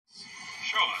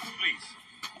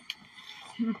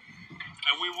And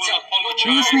we will apologize.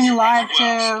 You're listening live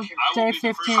to Day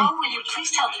 15. How were you,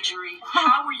 please tell the jury,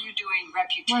 how were you doing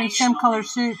Wearing same color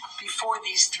reputationally suit. before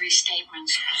these three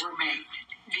statements were made,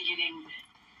 beginning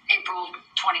April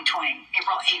 2020?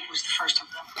 April 8th was the first of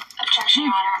them. Objection,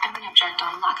 Your Honor. I'm going to object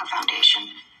on lack of foundation.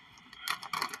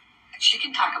 She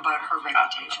can talk about her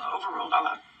reputation. Overruled.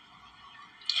 I'll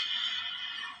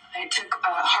It took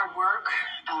hard work.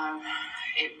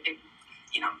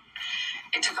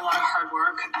 It took a lot of hard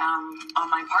work on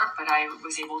my part, but I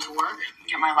was able to work,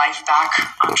 get my life back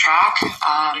on track.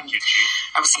 Thank you, Chief.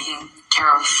 I was taking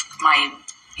care of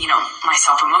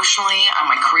myself emotionally.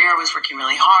 My career, I was working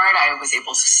really hard. I was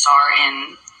able to star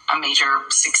in a major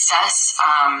success.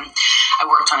 I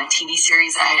worked on a TV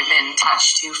series that I had been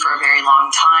attached to for a very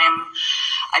long time.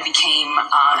 I became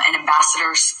an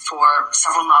ambassador for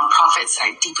several nonprofits that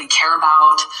I deeply care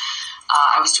about.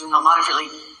 I was doing a lot of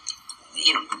really,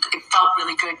 it felt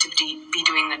really good to be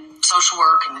doing the social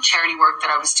work and the charity work that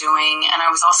I was doing. And I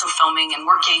was also filming and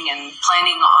working and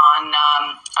planning on,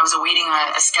 I was awaiting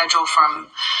a schedule from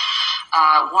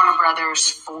Warner Brothers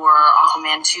for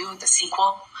Aquaman 2, the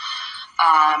sequel.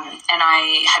 And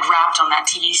I had wrapped on that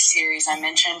TV series I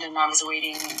mentioned, and I was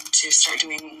awaiting to start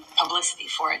doing publicity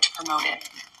for it to promote it.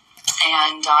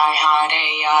 And I had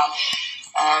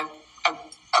a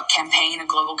campaign, a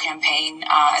global campaign,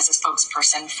 as a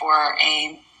spokesperson for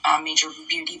a major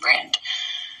beauty brand.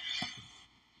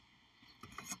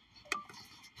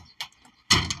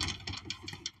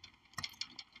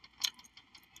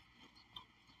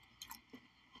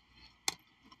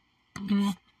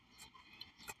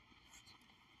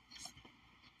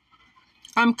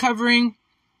 I'm covering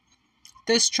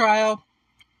this trial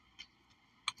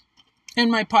in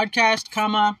my podcast,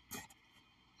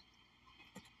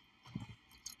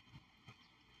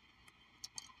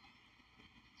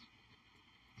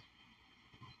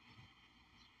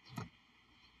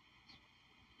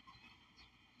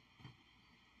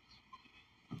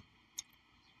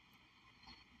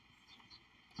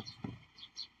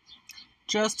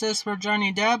 Justice for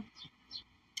Johnny Depp.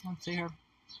 Let's see here.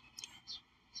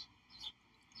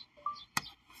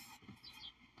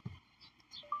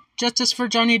 Justice for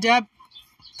Johnny Depp,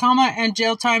 and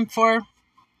jail time for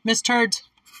Miss Turd.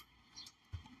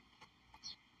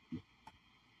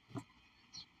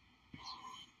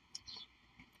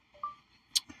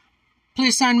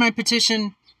 Please sign my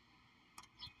petition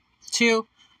to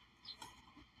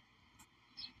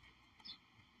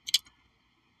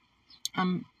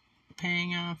I'm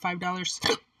paying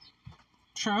 $5.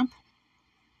 Trump.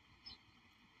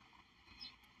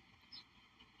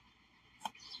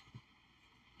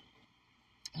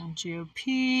 And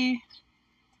GOP.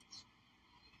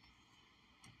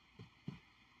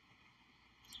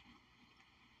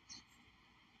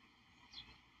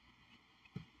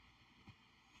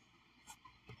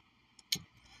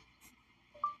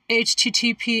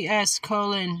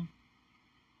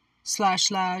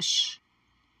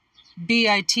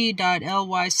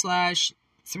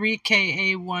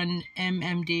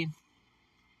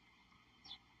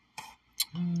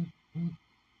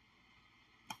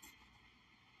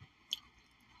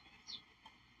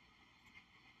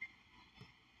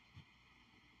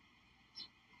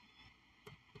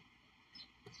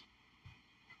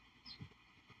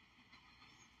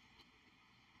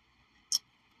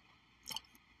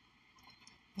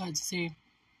 Let's see.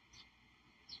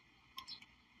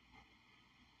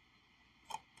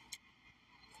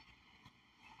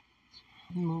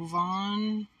 Move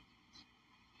on.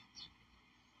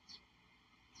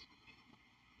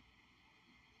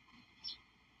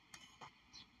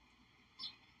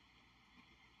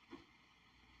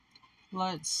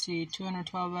 Let's see.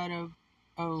 212 out of...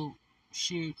 Oh,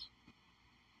 shoot.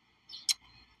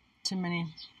 Too many.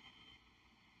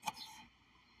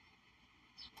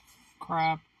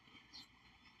 Crap.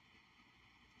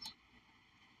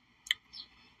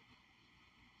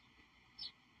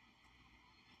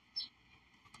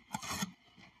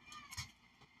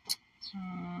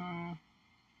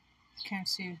 Can't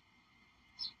see.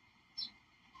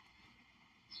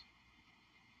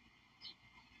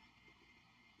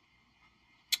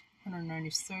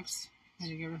 $196. Need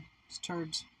to give her. It's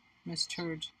Turds. Miss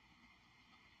Turd.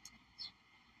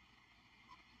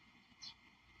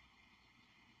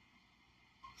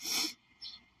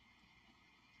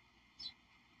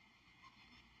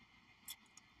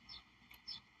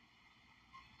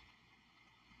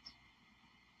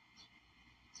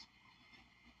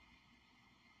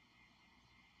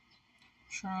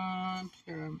 Trump.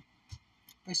 They're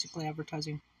basically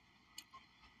advertising.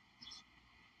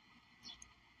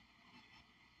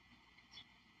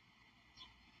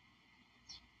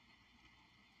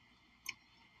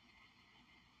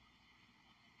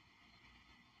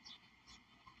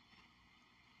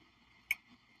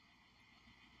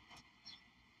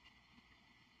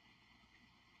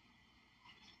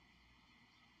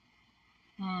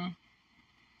 Mm.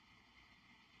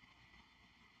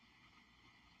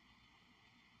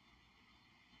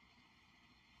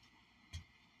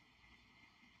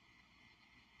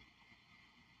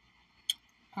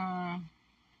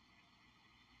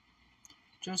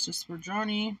 Justice for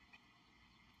Johnny.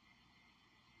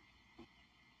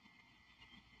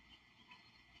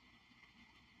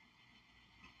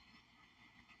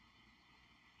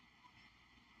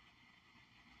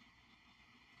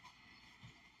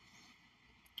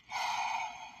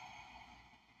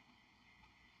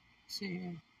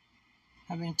 See,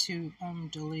 having to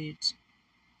delete.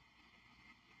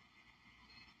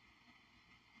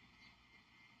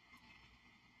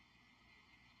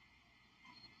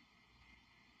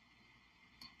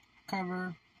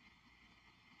 Cover.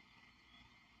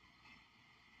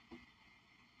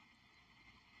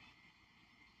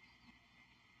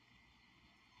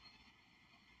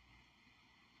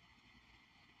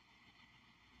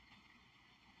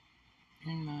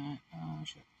 In my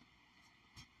shit.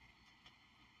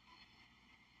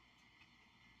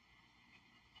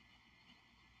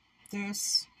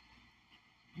 This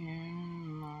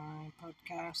in my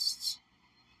podcasts.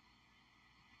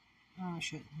 Oh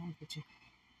shit, 150.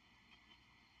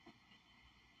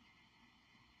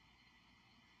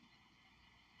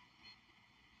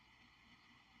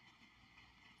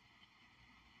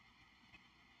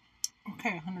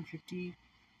 Okay, 150.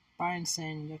 Buy and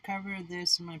send. To cover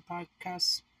this in my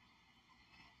podcast.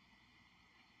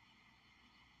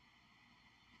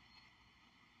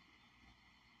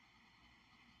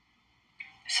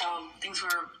 So things were,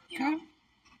 know,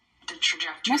 the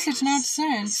trajectory Message was, not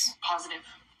sent. was positive.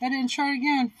 I didn't try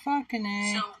again. Fucking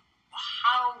A. So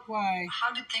Why?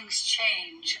 How did things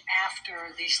change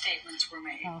after these statements were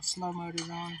made? Oh, slow mode is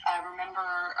on. I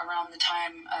remember around the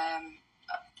time,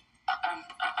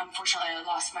 unfortunately, I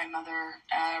lost my mother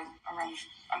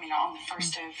on the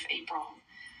 1st of April.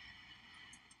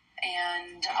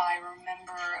 And I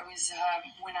remember it was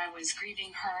when I was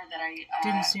grieving her that I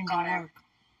Didn't seem to got work.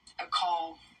 a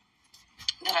call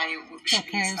that I should be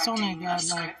Okay, it's only expecting a got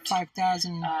like script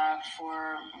 5,000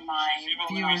 for my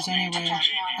viewers anyway.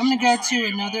 I'm gonna go to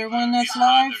another one that's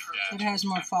live. It has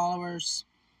more followers.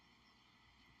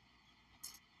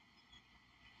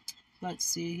 Let's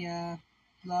see, yeah.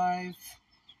 Live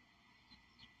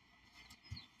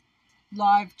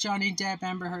Johnny Depp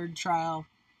Amber Heard trial.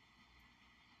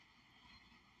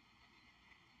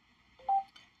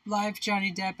 Live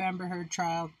Johnny Depp Amber Heard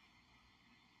trial.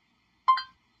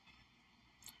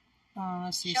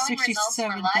 Let's see, Showing results for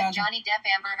live 67,000. Johnny Depp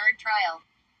Amber Heard trial.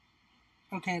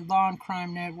 Okay, Law and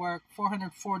Crime Network,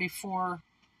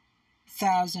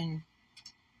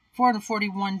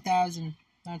 441,000.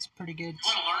 That's pretty good. You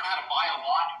want to learn how to buy a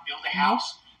lot and build a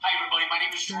house? Hi, everybody. My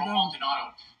name is Sure Jerome don't.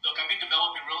 Maldonado. Look, I've been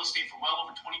developing real estate for well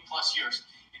over 20 plus years.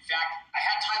 In fact, I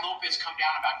had Ty Lopez come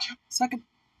down about 2. Second.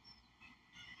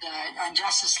 On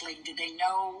Justice League, did they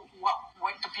know what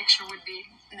the picture would be?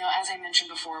 No, as I mentioned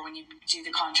before, when you do the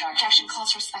contract, Objection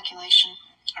calls for speculation.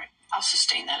 All right, I'll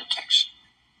sustain that objection.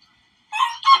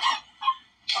 Okay.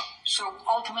 So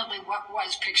ultimately, what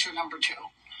was picture number 2?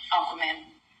 Aquaman.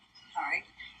 All right.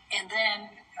 And then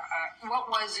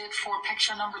what was it for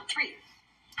picture number 3?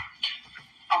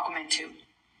 Aquaman 2.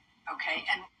 Okay.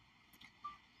 And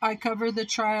I cover the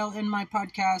trial in my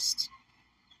podcast.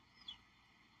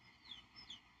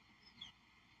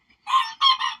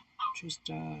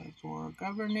 Just for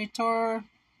governor.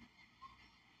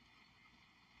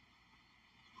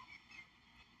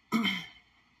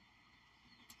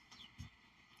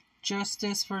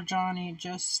 Justice for Johnny.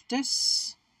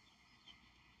 Justice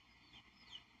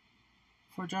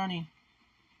for Johnny.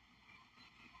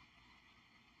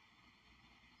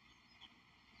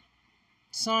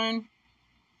 Sign.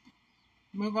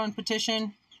 Move on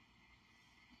petition.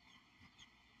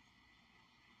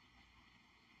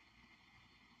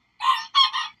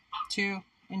 To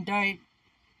indict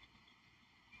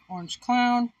Orange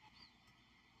Clown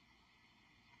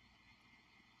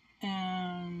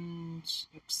and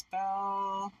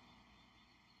expel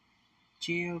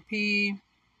GOP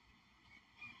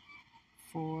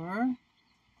for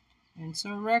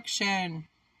insurrection.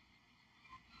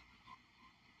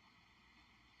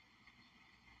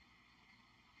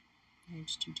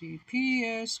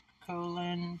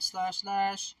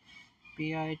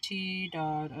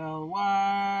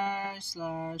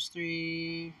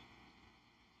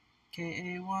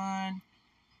 bit.ly/3KA1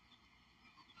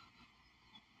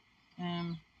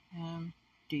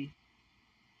 MMD.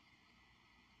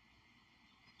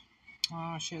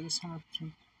 Oh shit, this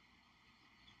 100%.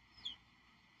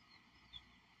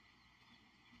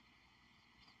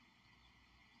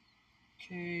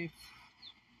 Okay.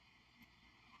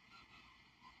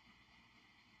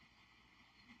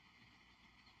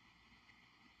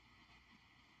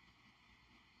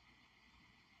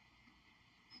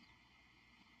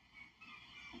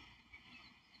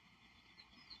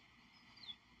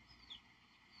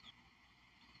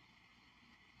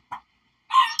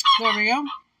 There we go.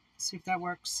 Let's see if that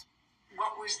works.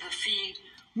 What was the fee?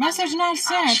 Message not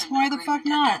sent. Why the fuck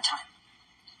not?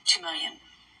 $2 million.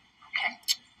 Okay.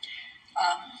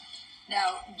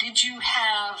 Now, did you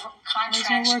have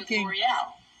contracts with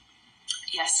L'Oreal?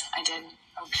 Yes, I did.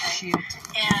 Okay. Shoot.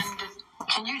 And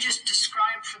can you just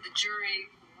describe for the jury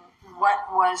what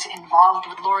was involved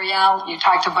with L'Oreal? You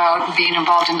talked about being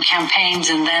involved in campaigns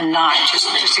and then not.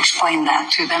 Just explain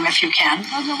that to them if you can.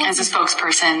 As a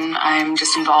spokesperson, I'm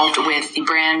just involved with the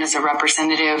brand as a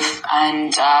representative,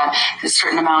 and a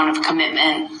certain amount of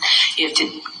commitment you have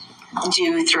to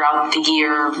do throughout the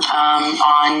year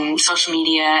on social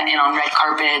media and on red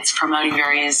carpets promoting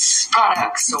various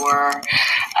products or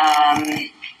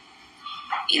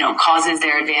causes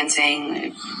they're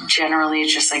advancing. Generally,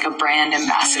 it's just like a brand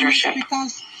ambassadorship.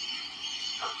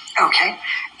 Okay.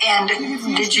 And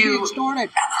did you...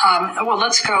 well,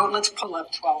 let's pull up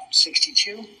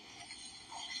 1262.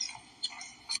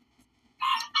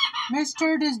 Miss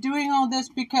Turd is doing all this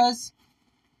because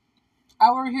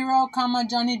our hero,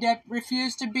 Johnny Depp,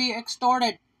 refused to be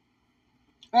extorted.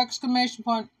 Exclamation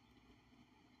point.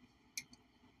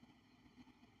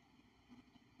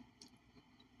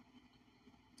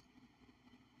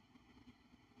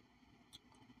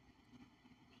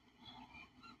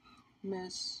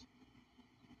 Miss.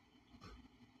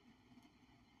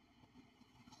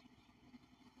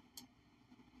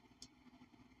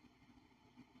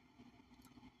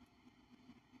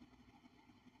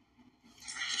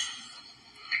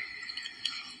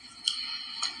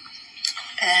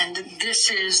 And this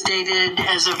is dated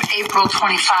as of April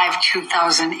 25,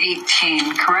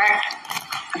 2018, correct?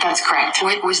 That's correct.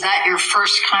 Wait, was that your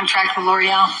first contract with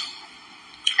L'Oreal?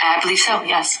 I believe so,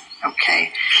 yes.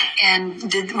 Okay.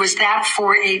 And was that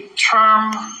for a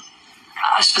term,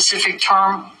 a specific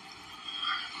term?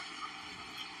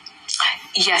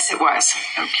 Yes, it was.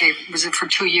 Okay. Was it for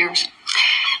 2 years?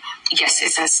 Yes,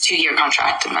 it says 2-year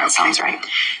contract, and that sounds right.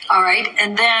 All right.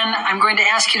 And then I'm going to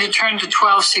ask you to turn to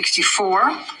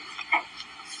 1264.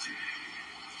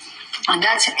 And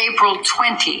that's April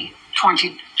 20,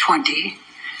 2020.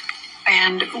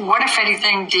 And what, if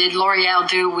anything, did L'Oreal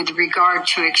do with regard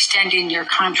to extending your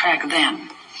contract then?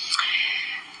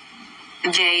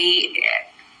 They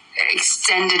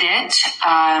extended it.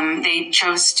 They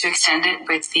chose to extend it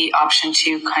with the option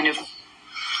to kind of...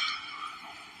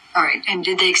 All right. And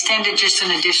did they extend it just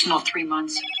an additional 3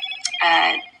 months?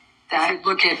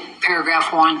 Look at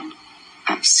paragraph 1.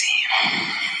 Let's see.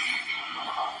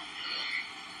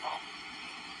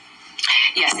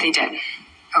 Yes, they did.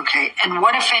 Okay. And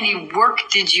what, if any, work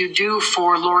did you do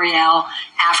for L'Oreal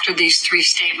after these 3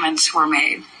 statements were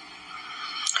made?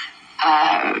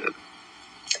 I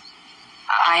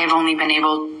have only been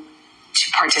able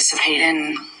to participate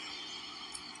in,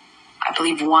 I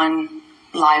believe, 1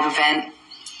 live event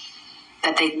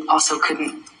that they also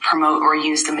couldn't promote or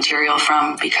use the material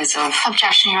from because of...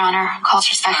 Objection, Your Honor. Calls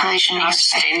for speculation. I'll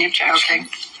sustain the objection. Okay.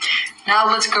 Now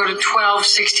let's go to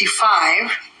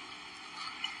 1265.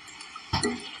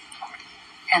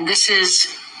 And this is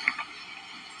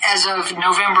as of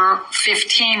November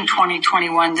 15,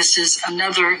 2021. This is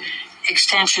another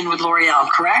extension with L'Oreal,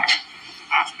 correct?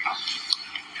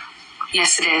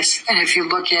 Yes, it is. And if you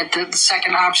look at the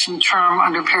second option term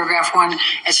under paragraph 1,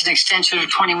 it's an extension of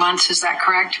 20 months. Is that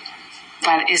correct?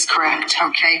 That is correct.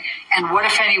 Okay. And what,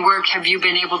 if any, work have you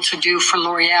been able to do for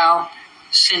L'Oreal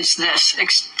since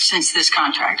this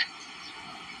contract?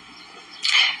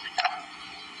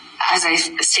 As I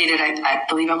stated, I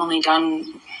believe I've only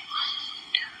done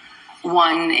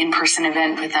 1 in-person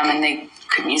event with them, and they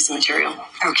couldn't use the material.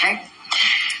 Okay.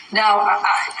 Now,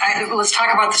 let's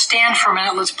talk about the stand for a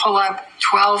minute. Let's pull up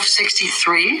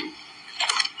 1263.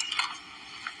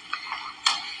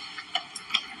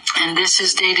 And this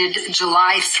is dated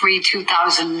July 3,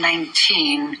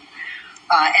 2019.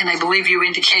 And I believe you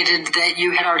indicated that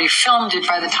you had already filmed it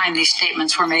by the time these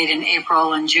statements were made in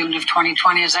April and June of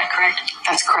 2020. Is that correct?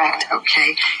 That's correct.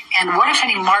 Okay. And what, if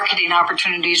any, marketing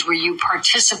opportunities were you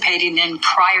participating in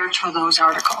prior to those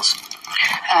articles?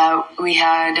 We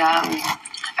had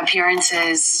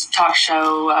appearances, talk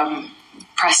show,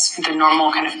 press, the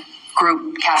normal kind of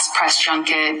group cast press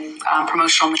junket,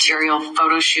 promotional material,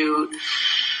 photo shoot.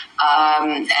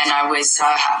 And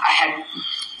I had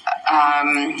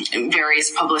various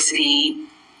publicity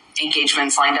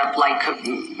engagements lined up, like a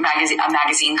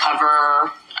magazine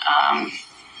cover,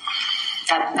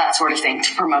 that sort of thing,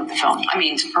 to promote the film.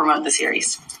 To promote the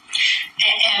series.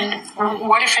 And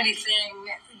what, if anything,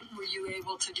 were you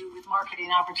able to do with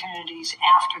marketing opportunities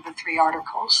after the 3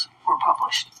 articles were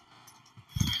published?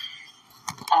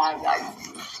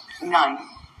 None.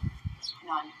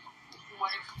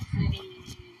 What, if any,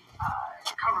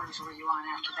 covers were you on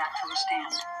after that for the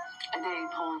stand? They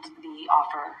pulled the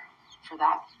offer for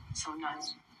that, so none.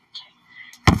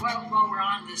 Well, while we're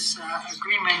on this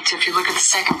agreement, if you look at the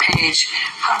second page,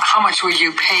 how much were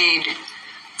you paid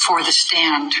for the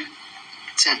stand?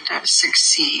 It's at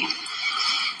 6C.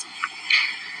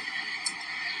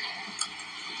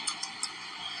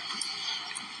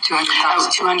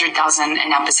 $200,000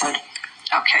 an episode.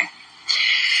 Okay.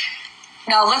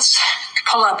 Now let's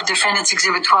pull up Defendant's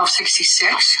Exhibit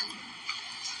 1266.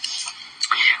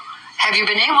 Have you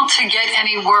been able to get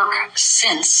any work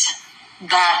since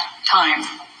that time?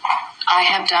 I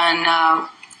have done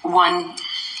one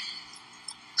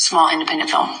small independent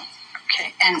film.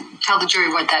 Okay, and tell the jury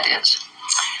what that is.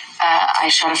 I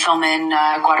shot a film in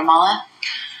Guatemala.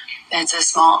 It's a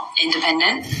small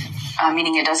independent,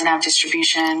 meaning it doesn't have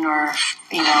distribution or,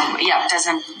 it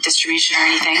doesn't have distribution or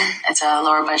anything. It's a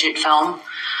lower budget film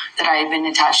that I had been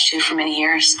attached to for many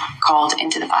years called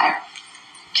Into the Fire.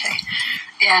 Okay.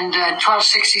 And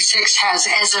 1266 has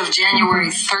as of January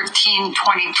 13,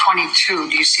 2022.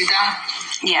 Do you see that?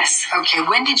 Yes. Okay.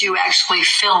 When did you actually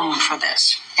film for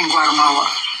this in Guatemala?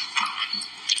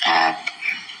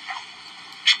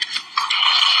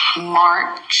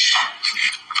 March.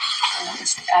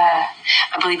 I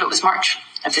believe it was March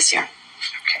of this year.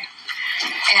 Okay.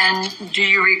 And do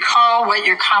you recall what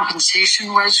your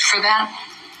compensation was for that?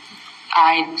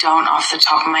 I don't off the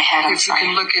top of my head. I'm sorry. If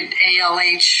you can look at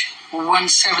ALH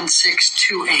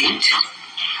 17628,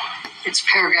 it's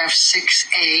paragraph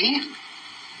 6A.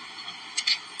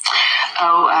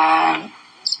 Oh,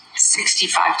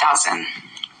 65,000.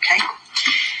 Okay.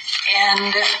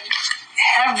 And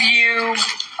have you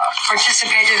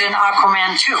participated in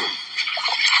Aquaman 2?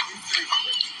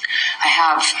 I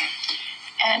have.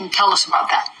 And tell us about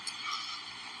that.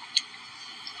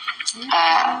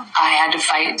 I had to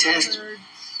fight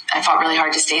I fought really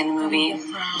hard to stay in the movie.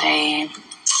 They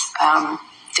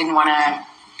didn't want to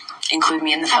include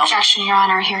me in the film. Objection, Your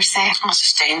Honor. Hearsay. I'll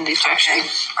sustain the objection.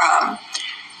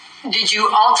 Were you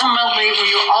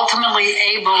ultimately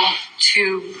able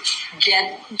to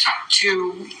get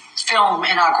to film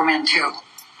in Aquaman 2?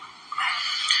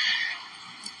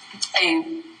 A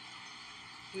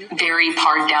very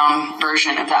pared down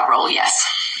version of that role, yes.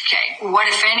 Okay. What,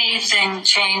 if anything,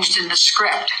 changed in the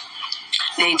script?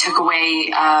 They took away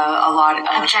a lot of...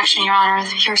 Objection, Your Honor.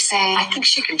 Hearsay. I think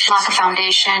she can Lack of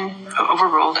foundation.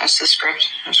 Overruled as the script.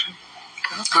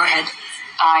 Go ahead.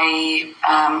 I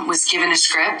was given a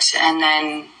script and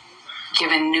then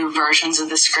given new versions of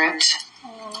the script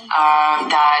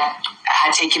that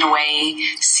had taken away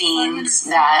scenes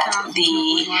that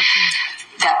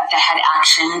had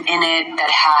action in it,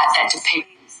 that depict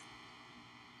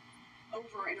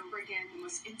over and over again the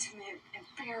most intimate,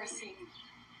 embarrassing,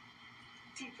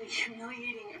 deeply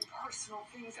humiliating and personal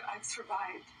things that I've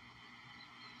survived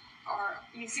are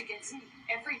used against me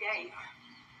every day,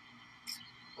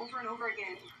 over and over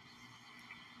again.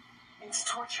 It's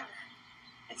torture.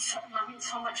 I'm in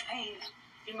so much pain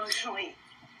emotionally.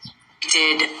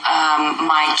 Did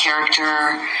my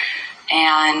character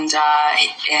and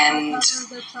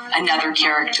another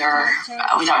character,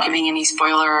 without giving any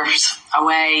spoilers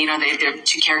away, they're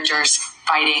two characters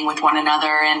fighting with one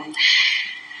another, and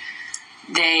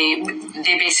they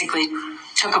basically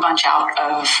took a bunch out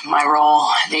of my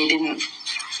role. They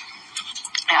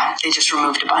just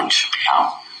removed a bunch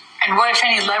out. And what, if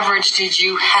any, leverage did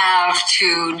you have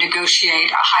to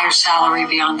negotiate a higher salary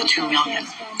beyond the $2 million?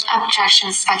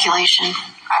 Objection, speculation.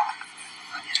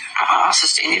 I'll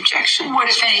sustain the objection. What,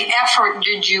 if any, effort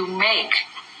did you make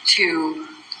to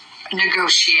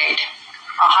negotiate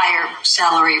a higher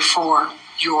salary for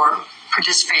your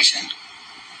participation?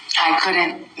 I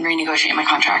couldn't renegotiate my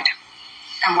contract.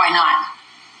 And why not?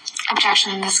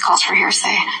 Objection, this calls for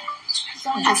hearsay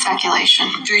and speculation.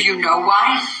 Do you know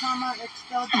why?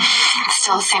 It's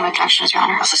still the same objections, Your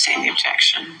Honor. I'll sustain the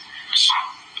objection.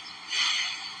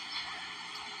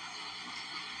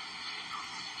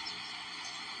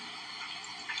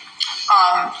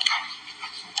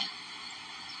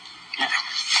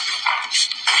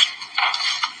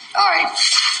 All right.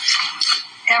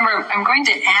 Amber, I'm going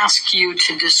to ask you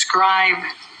to describe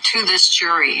to this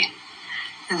jury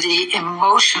the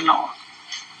emotional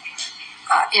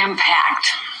impact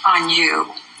on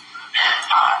you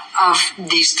of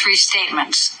these three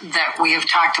statements that we have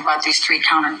talked about, these three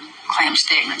counterclaim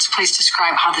statements. Please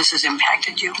describe how this has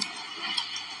impacted you.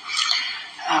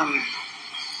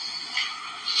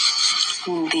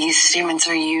 These statements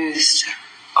are used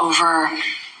over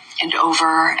and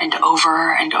over and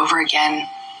over and over again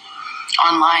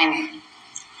online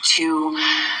to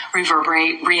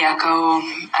reverberate, re-echo,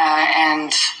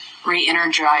 and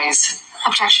re-energize.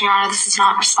 Objection, Your Honor. This is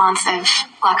not responsive.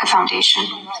 Lack of foundation.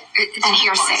 It's And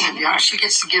hearsay. responsive, Your Honor. She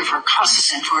gets to give her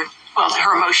causes in for it. Well,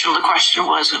 her emotional, the question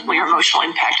was your emotional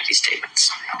impact of these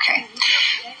statements. Okay.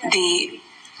 The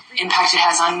impact it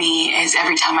has on me is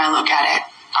every time I look at it,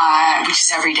 which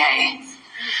is every day.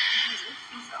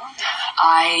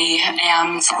 I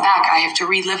am set back. I have to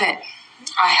relive it.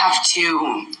 I have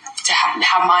to have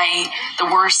the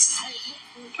worst,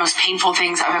 most painful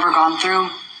things I've ever gone through,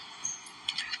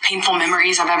 painful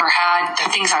memories I've ever had, the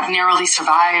things I've narrowly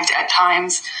survived at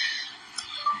times,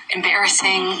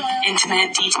 embarrassing,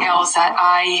 intimate details that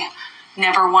I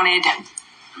never wanted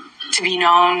to be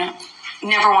known,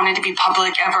 never wanted to be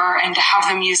public ever, and to have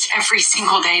them used every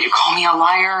single day to call me a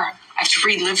liar. I have to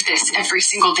relive this every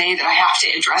single day that I have to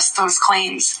address those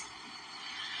claims.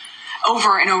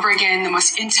 Over and over again, the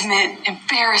most intimate,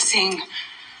 embarrassing,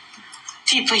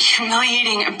 deeply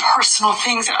humiliating and personal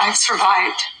things that I've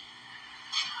survived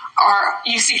are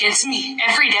used against me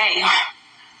every day.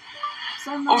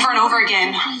 Over and over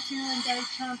again.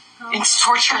 It's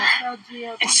torture.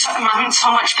 I'm in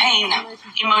so much pain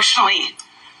emotionally.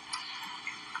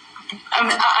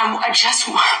 I just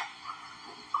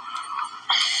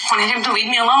wanted him to leave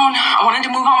me alone. I wanted to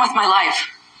move on with my life.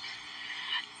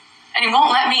 And he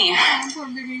won't let me.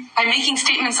 By making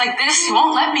statements like this, he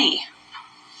won't let me.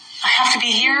 I have to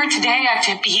be here today. I have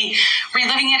to be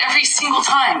reliving it every single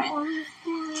time.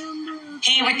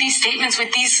 He, with these statements,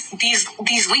 with these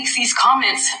leaks, these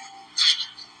comments,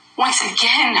 once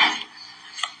again,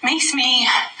 makes me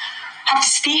have to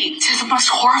speak to the most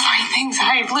horrifying things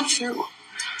I have lived through.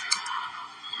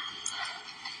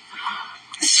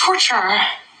 It's torture.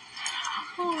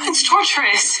 It's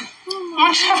torturous.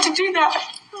 Why do you have to do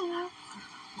that?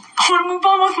 I want to move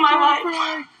on with my life.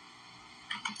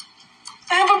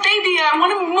 I have a baby. I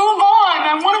want to move on.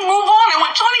 I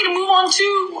want Johnny to move on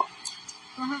too.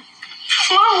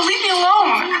 Mom, leave me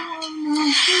alone.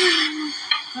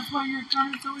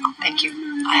 Thank you.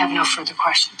 I have no further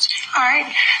questions. All right.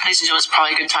 Ladies and gentlemen, it's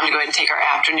probably a good time to go ahead and take our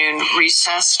afternoon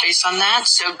recess based on that.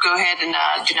 So go ahead and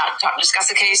do not discuss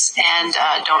the case and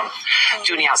don't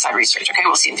do any outside research. Okay,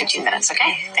 we'll see you in 15 minutes.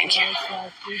 Okay, thank you.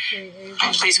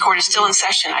 Please, court is still in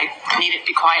session. I need it to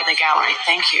be quiet in the gallery.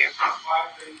 Thank you.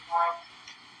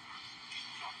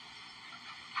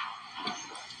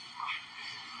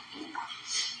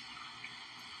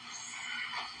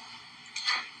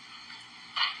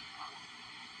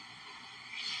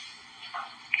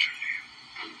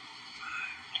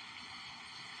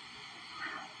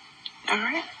 All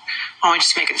right. Why don't we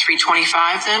just make it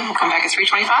 3:25 then? We'll come back at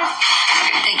 3:25.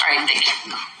 Okay, thank you. All right, thank you.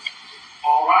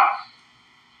 All right.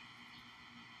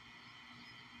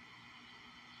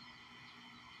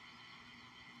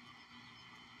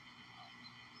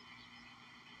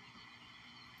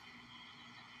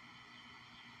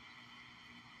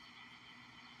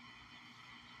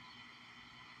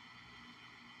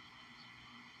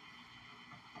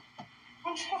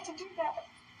 Why do you have to do that?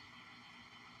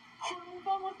 I want to move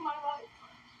on with my life.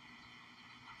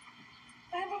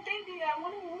 I have a baby. I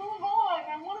want to move on.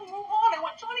 I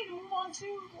want Johnny to move on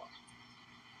too.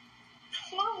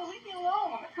 Mom, leave me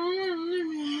alone. Leave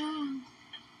me alone.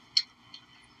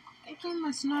 I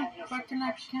must not fucking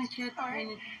I can't get any.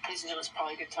 Ladies and gentlemen, it's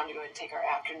probably a good time to go ahead and take our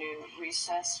afternoon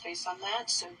recess based on that.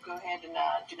 So go ahead and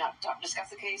do not discuss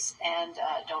the case and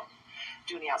don't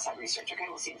do any outside research. Okay,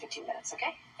 we'll see you in 15 minutes.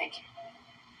 Okay, thank you.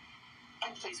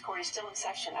 And please, court is still in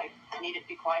session. I need it to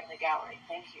be quiet in the gallery.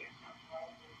 Thank you.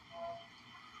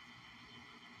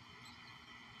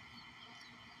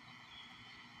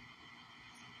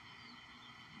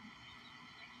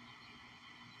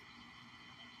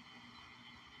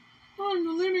 Oh,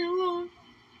 no, leave me alone.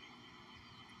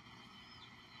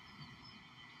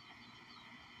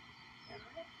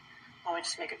 Why don't we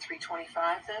just make it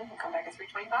 3:25 then? We'll come back at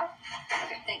 3:25.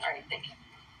 Okay, thank you. All right, thank you.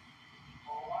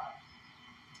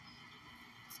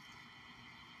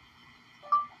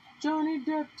 Johnny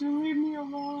Depp, to leave me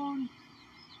alone.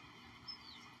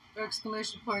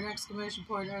 Exclamation point, exclamation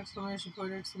point, exclamation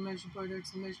point, exclamation point,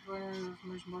 exclamation point,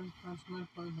 exclamation point, exclamation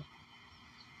point.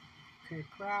 Okay,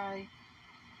 cry.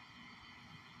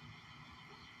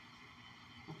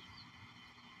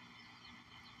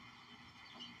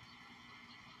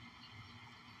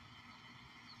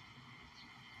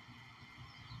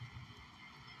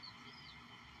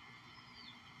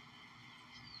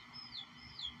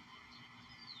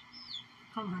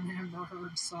 I never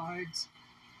heard sides.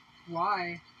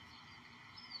 Why?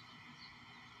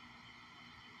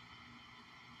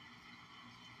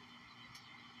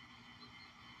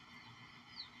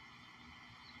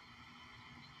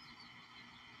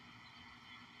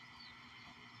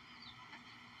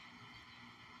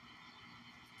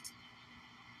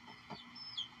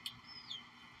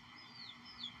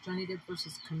 Johnny Depp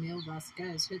versus Camille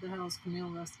Vasquez. Who the hell is Camille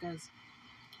Vasquez?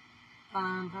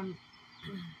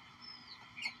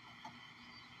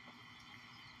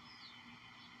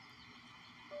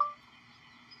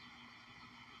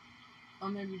 Or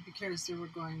maybe because they were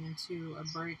going into a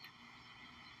break.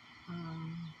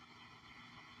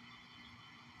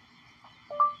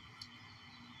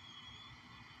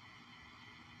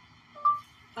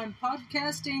 I'm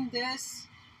podcasting this.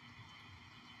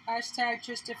 Hashtag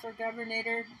Christopher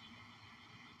Governator.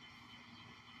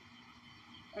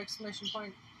 Exclamation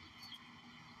point.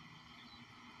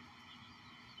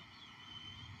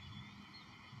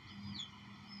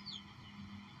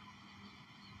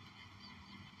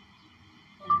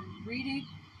 And reading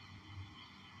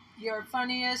your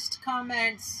funniest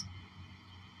comments.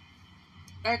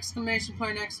 Exclamation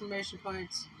point, exclamation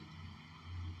points.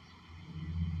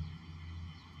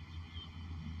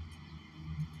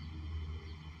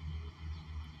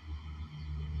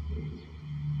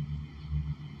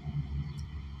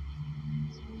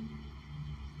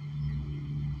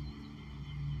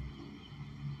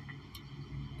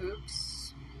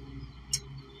 Oops.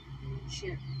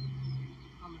 Shit.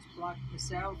 Almost blocked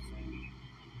myself.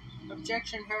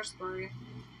 Objection, Hairspray.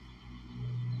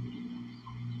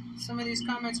 Some of these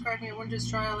comments crack me at when does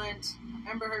trial end?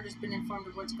 Amber Heard has been informed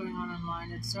of what's going on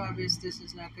online. It's so obvious this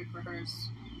is not good for her.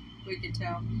 We can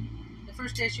tell. The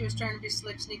first day she was trying to be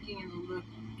slick, sneaking and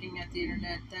looking at the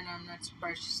internet. Then I'm not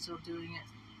surprised she's still doing it.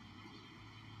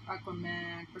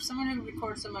 Aquaman. For someone who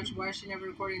records so much, why is she never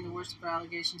recording the worst of her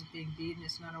allegations of being beaten?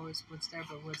 It's not always what's there,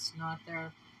 but what's not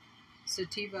there.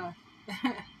 Sativa.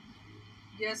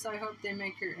 Yes, I hope they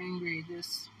make her angry. The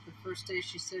first day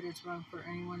she said it's wrong for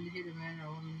anyone to hit a man or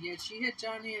a woman. Yet she hit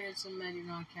Johnny and it's admitted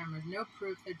on camera. No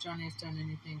proof that Johnny has done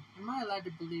anything. Am I allowed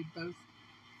to believe both?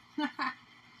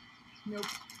 Nope.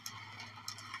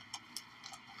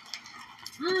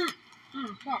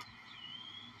 Fuck.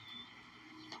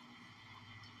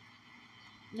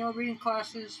 No reading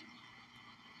classes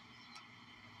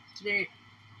today.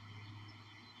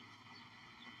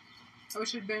 I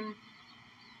wish it had been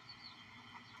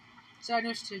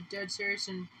sadness to dead serious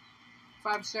in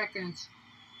 5 seconds.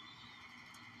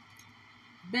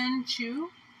 Ben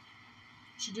Chu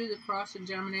should do the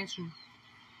cross-examination.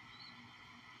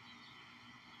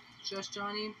 Just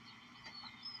Johnny.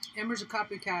 Amber's a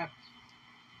copycat.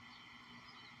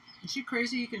 Is she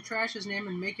crazy? You can trash his name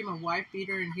and make him a wife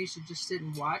beater and he should just sit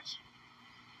and watch?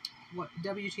 What?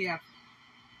 WTF.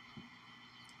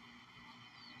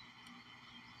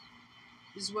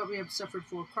 This is what we have suffered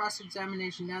for.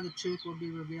 Cross-examination. Now the truth will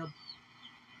be revealed.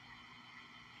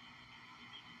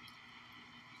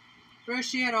 First,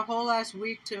 she had a whole last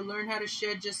week to learn how to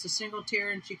shed just a single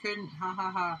tear and she couldn't. Ha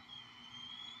ha ha.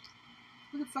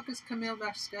 Who the fuck is Camille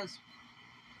Vasquez?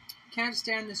 Can't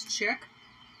stand this chick.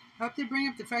 I hope they bring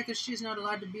up the fact that she's not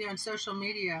allowed to be on social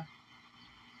media.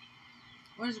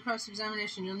 What is a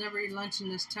cross-examination? You'll never eat lunch in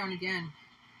this town again.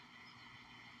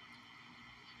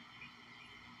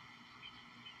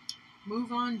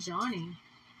 Move on, Johnny.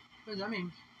 What does that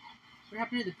mean? What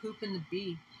happened to the poop and the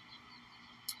bee?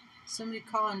 Somebody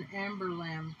call an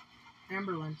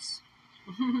ambulance.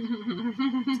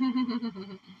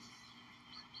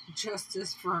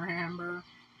 Justice for Amber.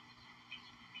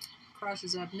 Cross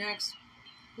is up next.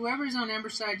 Whoever's on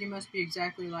Amber's side, you must be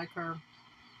exactly like her.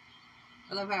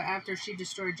 I love how after she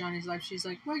destroyed Johnny's life, she's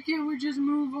like, why can't we just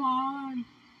move on?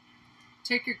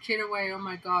 Take your kid away, oh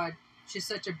my god. She's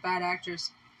such a bad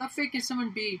actress. How fake can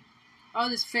someone be? All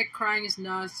this fake crying is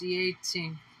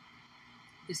nauseating.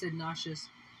 They said nauseous.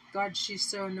 God, she's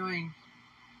so annoying.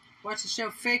 Watch the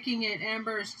show Faking It.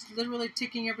 Amber is literally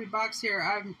ticking every box here.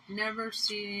 I've never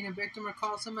seen a victim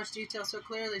recall so much detail so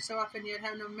clearly, so often, yet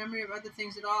have no memory of other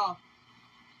things at all.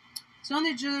 So on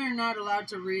the jury are not allowed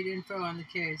to read info on the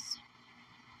case.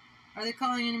 Are they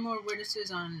calling any more witnesses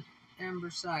on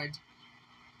Amber's side?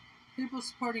 People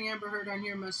supporting Amber Heard on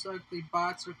here most likely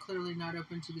bots are clearly not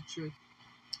open to the truth.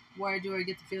 Why do I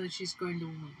get the feeling she's going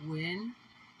to win?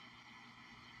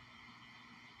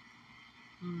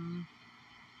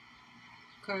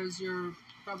 Because you're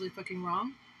probably fucking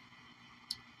wrong.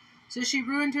 So she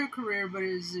ruined her career, but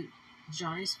is it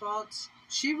Johnny's fault?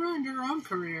 She ruined her own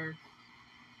career.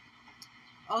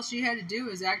 All she had to do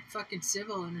was act fucking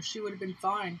civil, and she would have been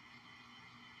fine.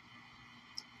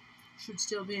 Should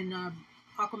still be in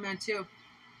Aquaman 2.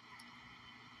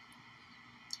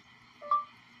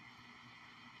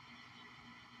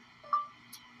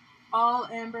 All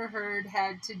Amber Heard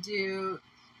had to do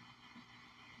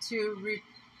to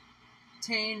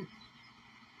retain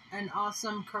an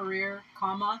awesome career,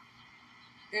 comma,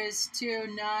 is to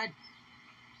not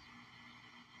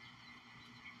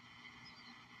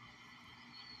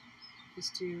is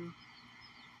to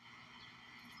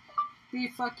be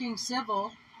fucking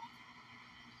civil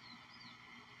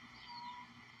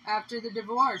after the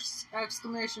divorce!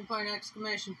 Exclamation point,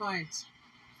 exclamation points.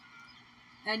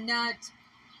 And not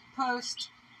post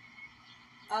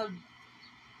a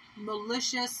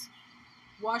malicious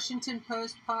Washington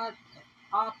Post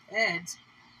op-ed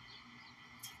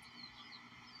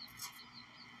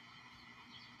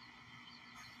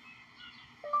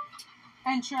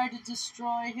and try to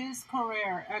destroy his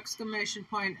career! Exclamation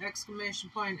point, exclamation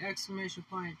point, exclamation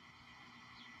point.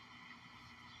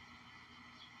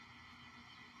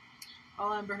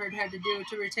 All Amber Heard had to do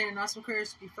to retain an awesome career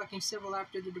is to be fucking civil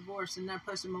after the divorce and not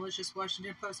post a malicious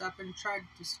Washington Post op and try to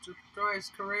destroy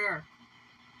his career.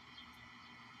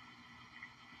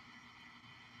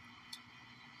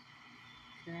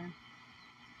 Okay.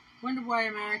 Wonder why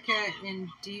America in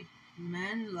deep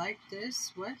men like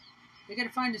this? What? They gotta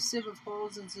find a sieve of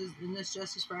holes in this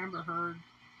justice for Amber Heard.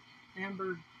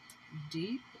 Amber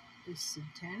Deep is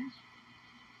satanic.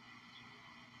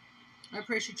 I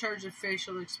pray she charged of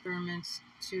facial experiments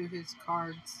to his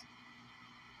cards,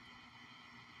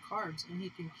 and he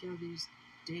can kill these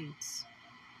dates.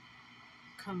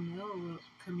 Camille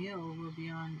will be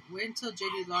on. Wait until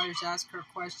JD lawyers ask her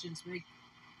questions.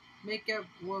 Makeup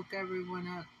woke everyone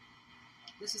up.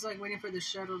 This is like waiting for the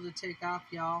shuttle to take off,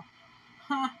 y'all.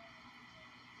 Huh.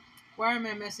 Why are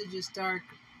my messages dark?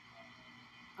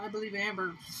 I believe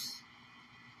Amber.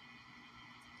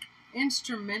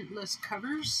 Instrumentless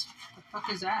covers? What the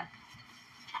fuck is that?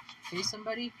 Pay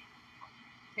somebody?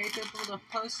 Pay people to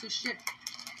post this shit?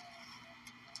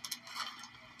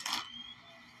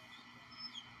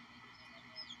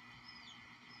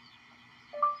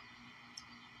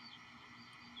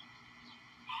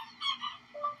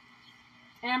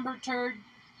 Amber Turd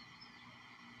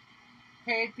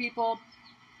paid people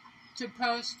to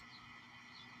post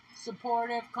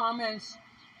supportive comments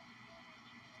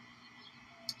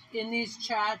in these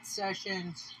chat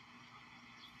sessions.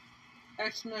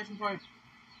 Exclamation point.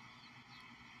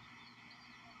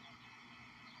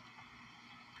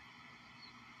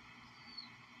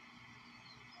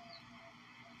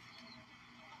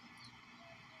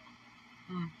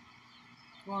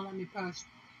 Won't let me post.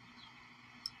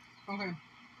 Okay.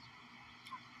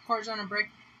 Court's on a break.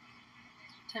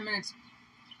 10 minutes.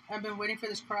 I've been waiting for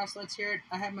this cross. Let's hear it.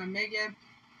 I have my mega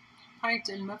pint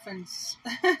and muffins.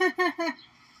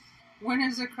 When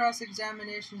is the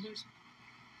cross-examination?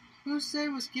 Who say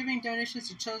was giving donations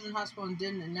to Children's Hospital and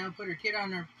didn't, and now put her kid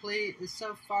on her plea is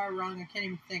so far wrong I can't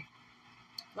even think.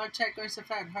 Love chat going so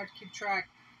fast, hard to keep track.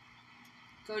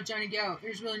 Go Johnny go. It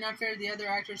is really not fair to the other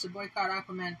actors to boycott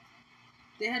Aquaman.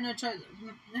 They had no choice.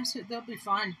 They'll be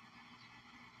fine.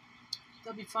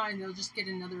 They'll be fine. They'll just get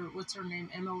another, what's her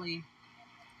name, Emily,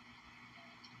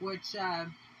 which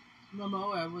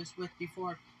Momoa was with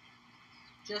before.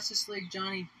 Justice League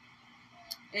Johnny.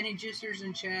 Any juicers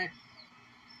in chat?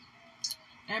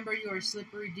 Amber, you are a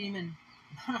slippery demon.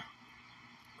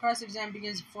 Cross-exam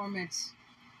begins in 4 minutes.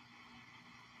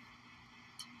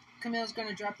 Camille's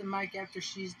gonna drop the mic after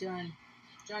she's done.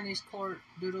 Johnny's court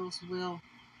doodles will.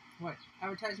 What?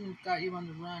 Advertisement got you on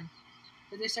the run.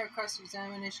 Did they start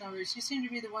cross-examination already? She seemed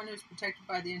to be the one who was protected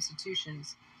by the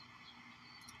institutions.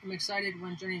 I'm excited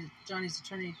when Johnny's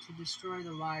attorney to destroy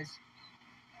the lies.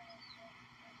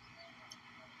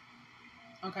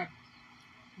 Okay.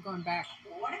 I'm going back.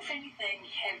 What, if anything,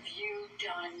 have you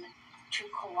done to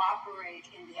cooperate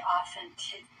in the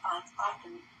authentication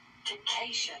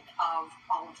of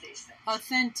all of these things?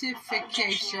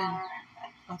 Authentication.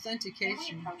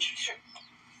 Authentication. Sure.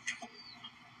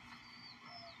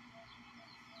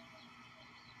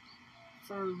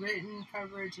 For written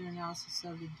coverage and analysis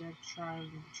of the Depp trial.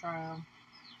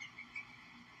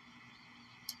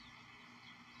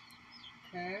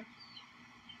 Okay.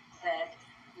 That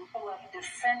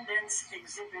Defendants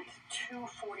Exhibit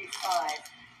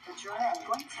 245. But Joanna, I'm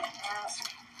going to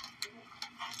ask.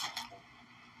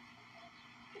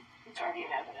 It's already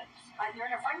in evidence.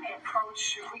 Joanna, if we may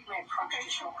approach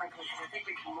just real quickly, because I think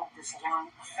we can move this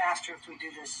along faster if we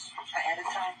do this ahead of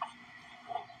time.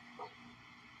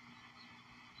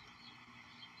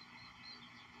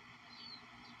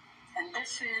 And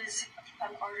this is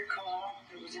an article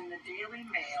that was in the Daily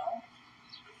Mail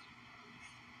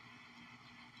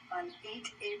on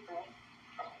 8 April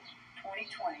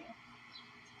 2020.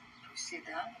 You see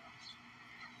that?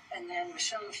 And then,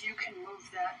 Michelle, if you can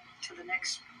move that to the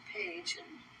next page.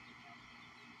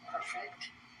 Perfect.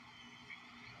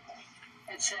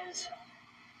 It says,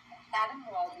 Adam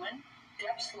Waldman,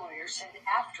 Depp's lawyer said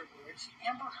afterwards,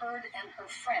 Amber Heard and her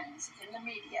friends in the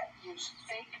media used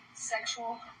fake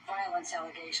sexual violence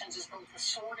allegations as both a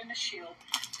sword and a shield,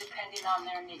 depending on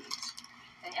their needs.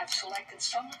 They have selected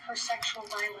some of her sexual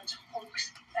violence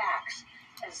hoax facts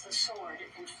as the sword,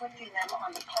 inflicting them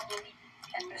on the public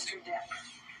and Mr. Depp.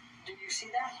 Do you see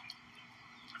that?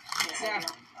 Yes, Yeah.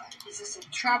 I do. Is this a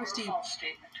true Travesty. or false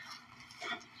statement?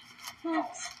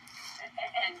 False.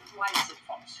 And why is it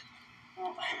false?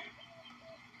 Well,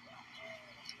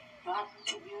 not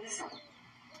to use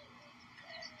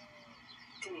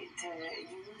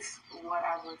what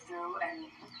I went through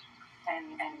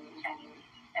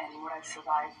and what I've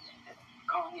survived,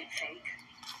 calling it fake,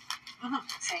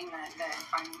 saying that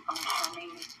I'm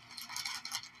harming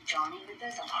Johnny with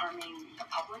this, I'm harming the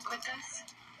public with this.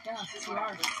 Yeah, This is you what I are.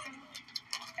 lived through.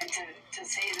 And to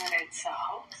say that it's a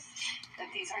hoax, that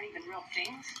these aren't even real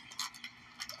things,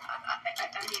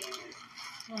 I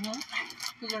mean,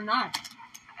 Because they're not.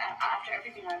 after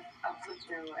everything I've lived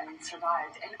through and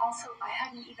survived, and also I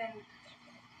hadn't even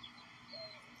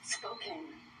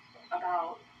spoken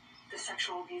about the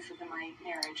sexual abuse within my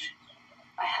marriage.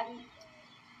 I had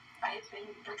been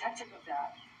protective of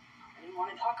that. I didn't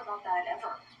want to talk about that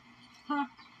ever.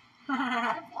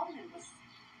 Adam Waldman was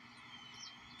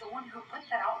the one who put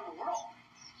that out in the world.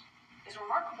 As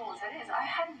remarkable as that is, I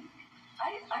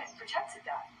protected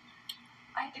that.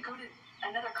 I had to go to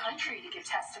another country to give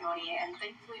testimony, and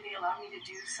thankfully they allowed me to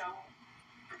do so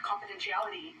with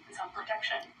confidentiality and some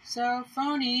protection. So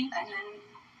phony. And then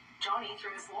Johnny,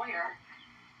 through his lawyer,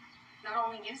 not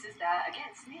only uses that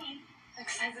against me, but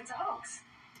says it's a hoax.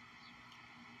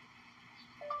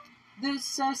 This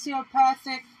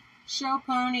sociopathic show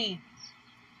pony.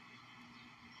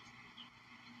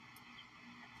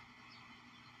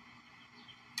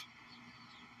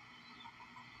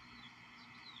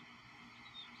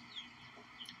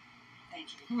 Thank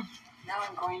you. Now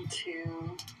I'm going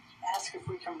to ask if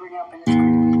we can bring up, and it's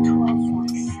going to be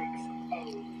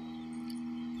 1246A.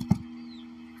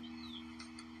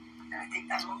 And I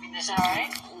think I'm moving this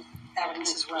into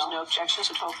evidence as well. There's no objections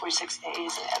to 1246A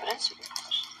as an evidence.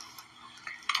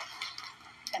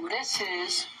 And this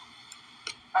is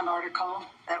an article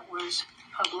that was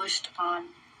published on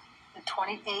the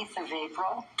 28th of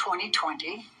April,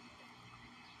 2020.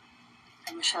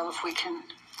 And Michelle, if we can,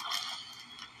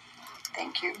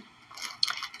 thank you.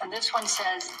 And this one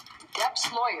says,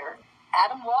 Depp's lawyer,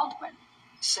 Adam Waldman,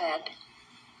 said,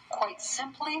 quite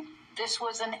simply, this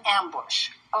was an ambush,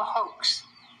 a hoax.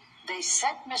 They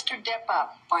set Mr. Depp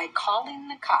up by calling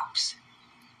the cops.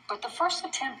 But the first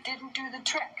attempt didn't do the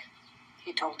trick,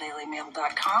 he told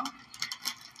DailyMail.com.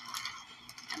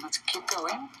 And let's keep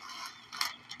going.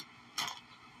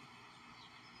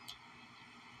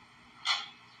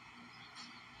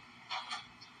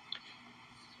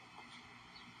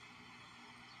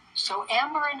 So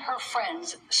Amber and her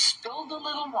friends spilled a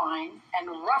little wine and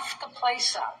roughed the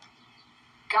place up,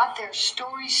 got their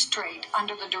story straight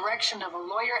under the direction of a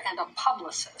lawyer and a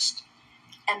publicist,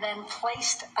 and then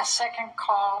placed a second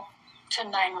call to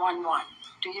 911.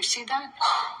 Do you see that?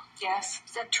 Yes.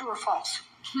 Is that true or false?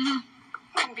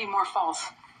 Couldn't be more false.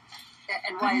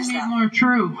 And why is that? More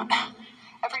true.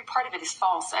 Every part of it is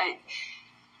false. I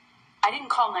didn't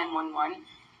call 911.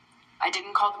 I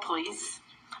didn't call the police.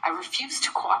 I refused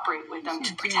to cooperate with them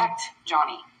to protect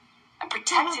Johnny. I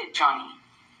protected Johnny.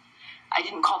 I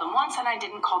didn't call them once and I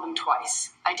didn't call them twice.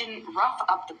 I didn't rough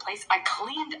up the place. I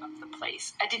cleaned up the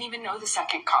place. I didn't even know the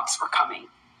second cops were coming.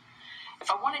 If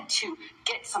I wanted to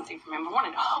get something from him, I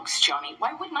wanted to hoax Johnny,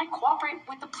 why wouldn't I cooperate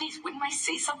with the police? Wouldn't I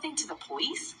say something to the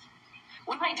police?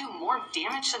 Wouldn't I do more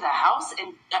damage to the house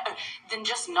and than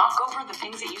just knock over the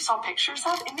things that you saw pictures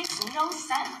of? It makes no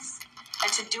sense.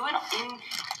 And to do it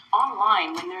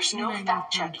online when there's no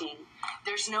fact checking,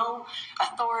 there's no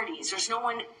authorities, there's no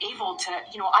one able to,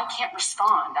 I can't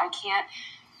respond. I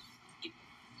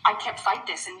can't fight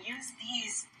this and use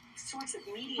these sorts of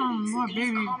media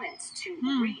these comments to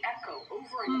re-echo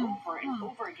over and over and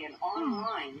over again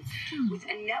online with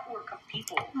a network of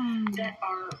people that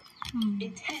are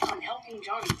intent on helping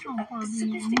Johnny through a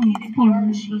sophisticated PR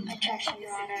machine. Objection,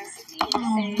 Your Honor.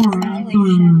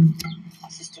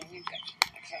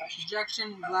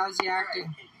 Objection, lousy acting.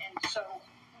 And so,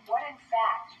 what in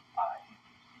fact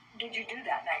did you do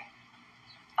that night?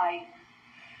 I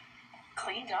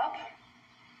cleaned up.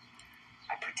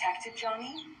 I protected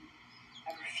Johnny.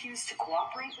 I refused to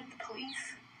cooperate with the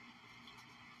police,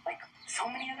 like so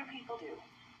many other people do.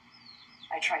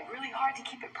 I tried really hard to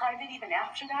keep it private even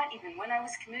after that, even when I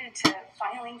was committed to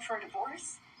filing for a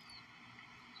divorce.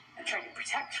 I tried to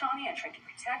protect Johnny. I tried to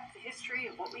protect the history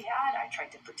of what we had. I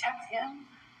tried to protect him.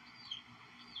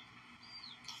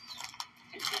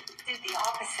 did the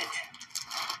opposite.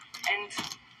 And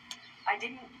I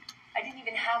didn't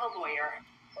even have a lawyer.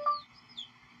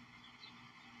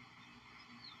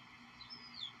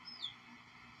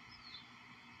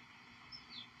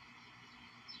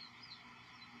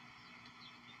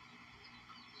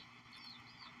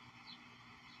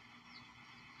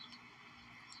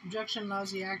 Objection,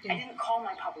 lousy I acting. didn't call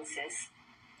my publicist.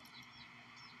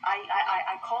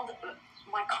 I called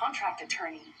my contract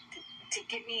attorney to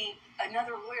get me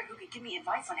another lawyer who could give me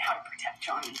advice on how to protect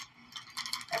Johnny.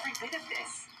 Every bit of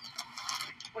this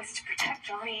was to protect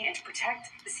Johnny and to protect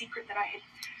the secret that I had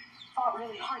fought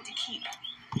really hard to keep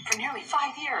for nearly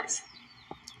 5 years,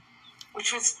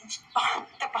 which was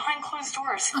behind closed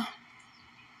doors.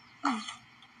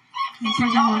 These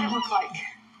are not what it looked like.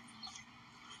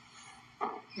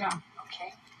 Yeah.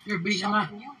 Okay. You're beating So him up.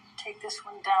 can you take this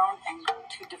one down and go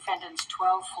to defendants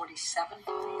 1247,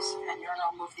 please? And you're going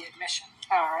to move the admission.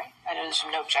 All right. I know there's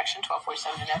no objection.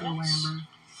 1247 in Oh, evidence. Amber.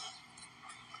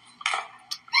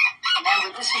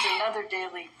 Remember, this is another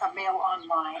daily mail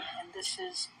online, and this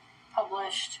is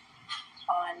published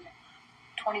on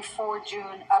 24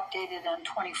 June, updated on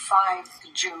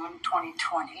 25 June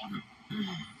 2020.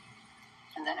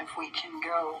 And then if we can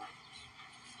go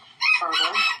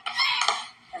further.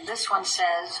 And this one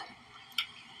says,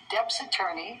 Depp's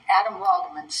attorney, Adam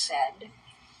Waldman, said,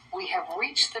 "We have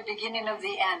reached the beginning of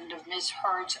the end of Ms.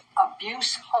 Heard's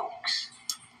abuse hoax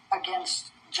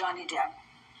against Johnny Depp."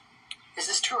 Is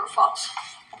this true or false?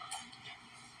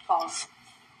 False.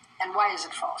 And why is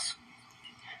it false?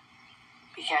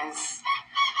 Because,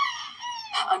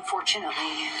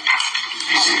 unfortunately...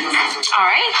 All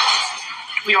right.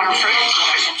 We want to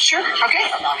further? Sure. Okay.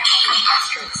 It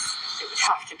would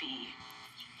have to be,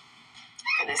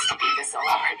 for this to be this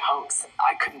elaborate hoax.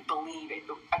 I couldn't believe it.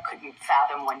 I couldn't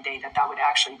fathom one day that would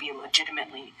actually be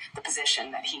legitimately the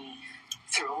position that he,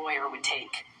 through a lawyer, would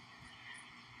take.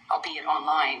 Albeit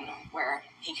online, where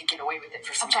he could get away with it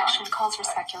for some Objection time. calls for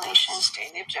speculation.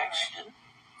 Sustain the objection.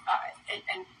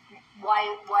 And why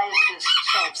is this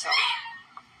so absurd?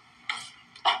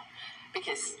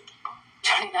 Because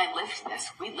Johnny and I lived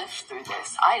this. We lived through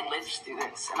this. I lived through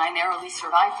this, and I narrowly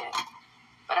survived it.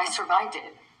 But I survived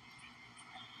it.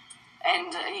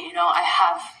 And, I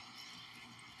have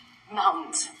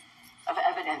mountains of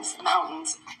evidence,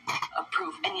 mountains of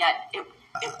proof, and yet it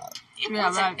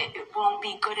won't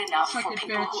be good enough for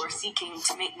people who are seeking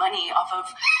to make money off of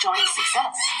Johnny's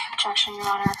success. Objection, Your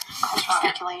Honor. Calls for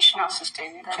speculation. No,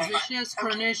 sustain the objection. Vicious,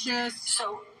 pernicious.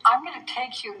 So I'm going to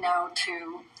take you now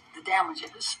to the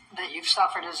damages that you've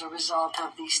suffered as a result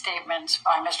of these statements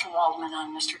by Mr. Waldman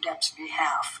on Mr. Depp's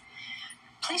behalf.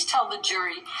 Please tell the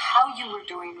jury how you were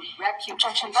doing reputation.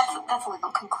 Objection. That's a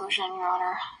legal conclusion, Your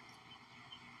Honor.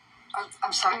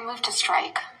 I'm sorry. I move to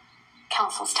strike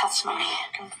counsel's testimony.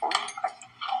 Come forward.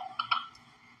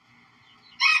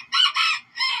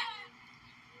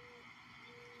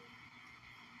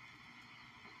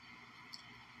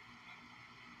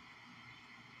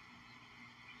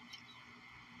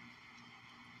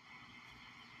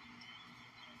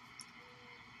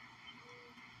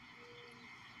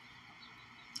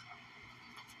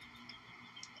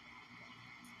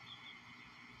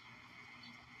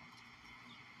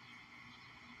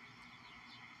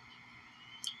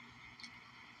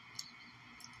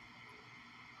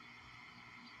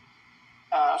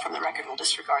 From the record, we'll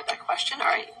disregard that question. All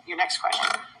right, your next question.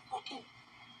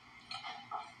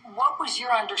 What was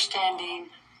your understanding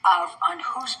of on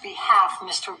whose behalf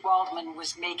Mr. Waldman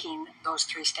was making those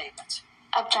three statements?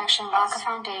 Objection. Lack of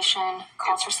foundation.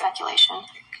 Calls for speculation.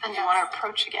 And you want to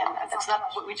approach again? That's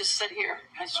not what we just said here.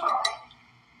 I just want to...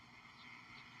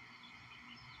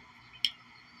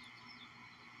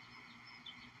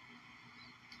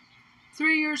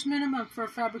 3 years minimum for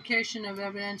fabrication of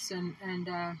evidence and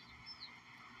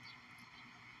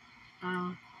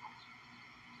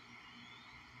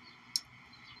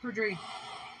perjury.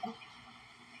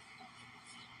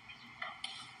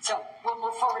 So we'll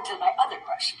move forward to my other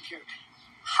question here.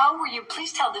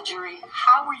 Please tell the jury,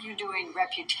 how were you doing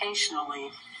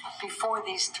reputationally before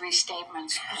these three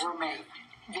statements were made,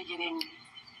 beginning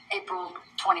April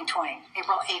 2020?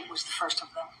 April 8 was the first of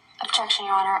them. Objection,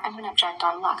 Your Honor. I'm going to object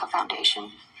on lack of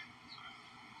foundation.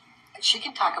 She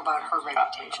can talk about her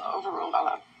reputation. Overruled. I'll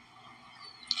have.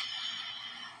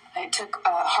 It took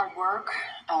hard work.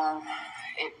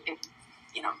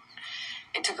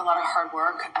 It took a lot of hard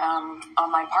work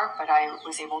on my part, but I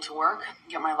was able to work,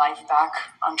 get my life back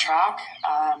on track.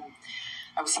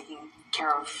 I was taking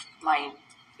care of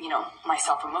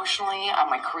myself emotionally.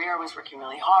 My career was working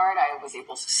really hard. I was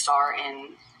able to star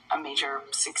in a major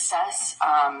success.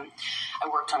 I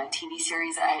worked on a TV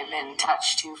series that I had been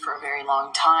attached to for a very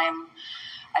long time.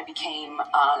 I became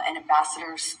an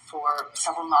ambassador for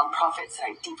several nonprofits that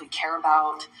I deeply care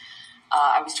about.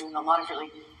 I was doing a lot of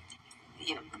really,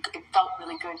 it felt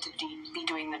really good to be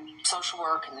doing the social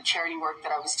work and the charity work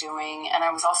that I was doing. And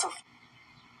I was also...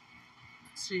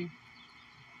 Let's see.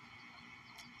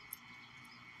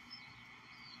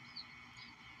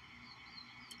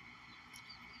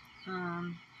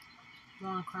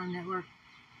 Law and Crime Network.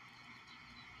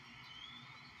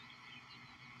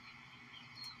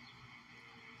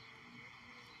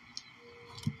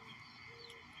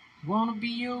 Wanna be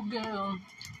your girl.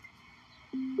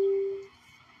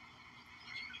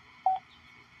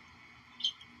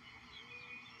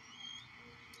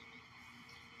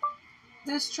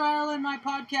 This trial in my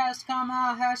podcast,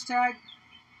 hashtag.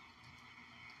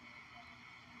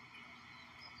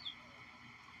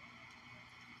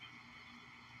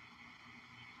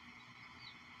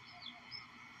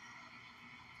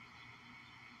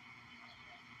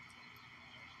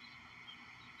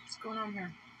 What's going on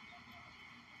here?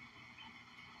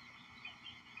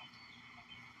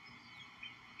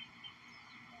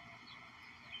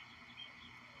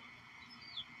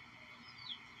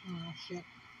 Oh, shit.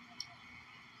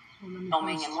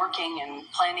 Filming and working and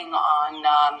planning on,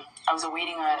 I was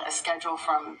awaiting a schedule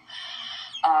from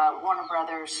Warner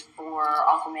Brothers for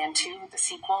Aquaman 2, the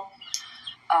sequel.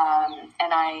 And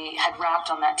I had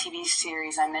wrapped on that TV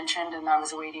series I mentioned, and I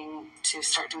was awaiting to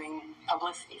start doing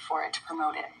publicity for it to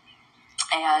promote it.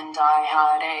 And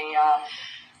I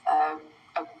had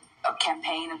a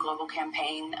campaign, a global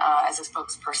campaign, as a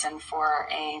spokesperson for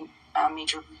a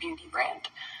major beauty brand.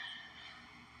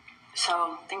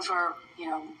 So things were,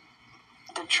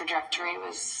 the trajectory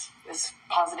was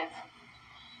positive.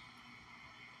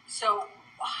 So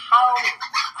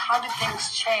how did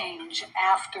things change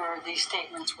after these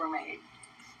statements were made?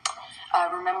 I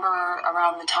remember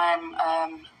around the time,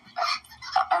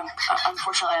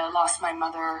 unfortunately, I lost my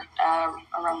mother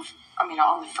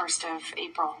on the 1st of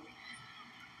April.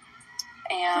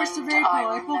 And 1st of April,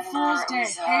 I April Fool's Day,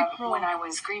 April. When I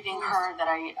was grieving her, that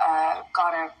I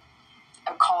got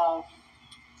a call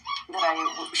that I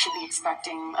should be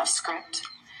expecting a script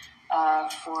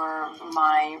for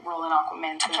my role in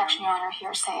Aquaman 2. Objection, Your Honor.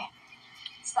 Hearsay.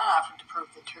 It's not offered to prove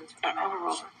the truth.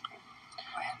 Overruled.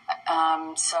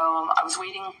 So I was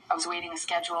waiting a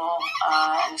schedule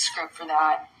and a script for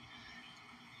that.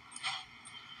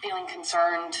 Feeling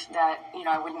concerned that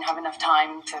I wouldn't have enough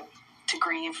time to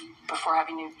grieve before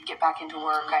having to get back into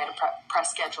work. I had a press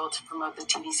schedule to promote the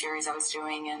TV series I was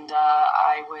doing, and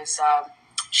I was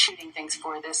shooting things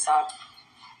for this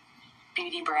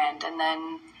beauty brand. And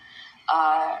then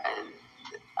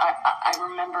I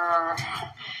remember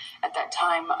at that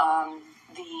time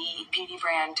the beauty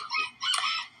brand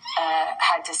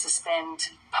had to suspend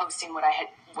posting what I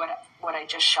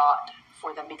just shot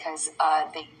for them because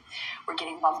they were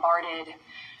getting bombarded.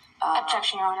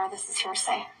 Objection, Your Honor. This is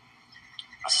hearsay.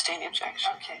 I'll sustain the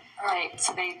objection. Okay. All right.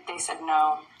 So they said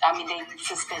no. I mean, they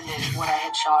suspended what I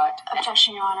had shot.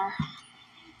 Objection, Your Honor.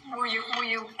 Were you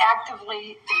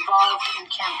actively involved in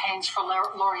campaigns for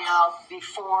L'Oreal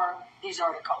before these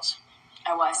articles?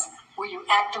 I was. Were you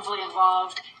actively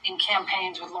involved in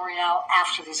campaigns with L'Oreal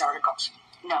after these articles?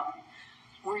 No.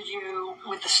 Were you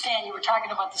with The Stand? You were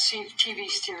talking about the TV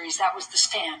series. That was The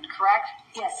Stand, correct?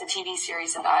 Yes, the TV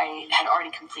series that I had already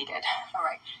completed. All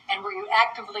right. And were you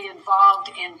actively involved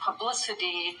in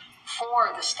publicity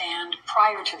for The Stand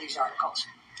prior to these articles?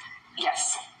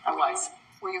 Yes, I was.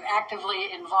 Were you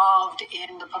actively involved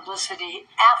in the publicity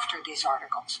after these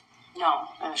articles? No,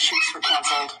 shoots were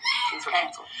canceled. Things were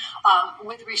canceled.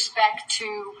 With respect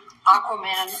to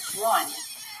Aquaman 1,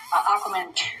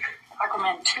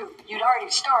 Aquaman 2, you'd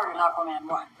already starred in Aquaman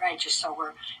 1, right?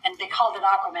 And they called it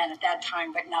Aquaman at that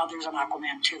time, but now there's an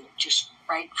Aquaman 2,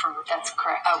 right? That's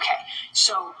correct. Okay.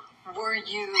 So were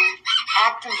you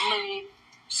actively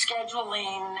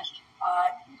scheduling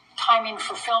timing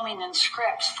for filming and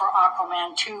scripts for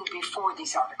Aquaman 2 before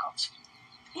these articles?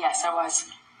 Yes, I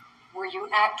was. Were you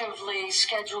actively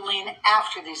scheduling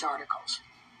after these articles?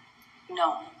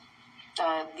 No.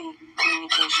 The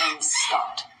communications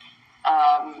stopped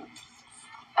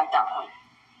at that point.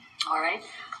 All right.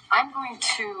 I'm going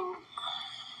to...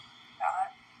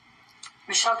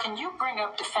 Michelle, can you bring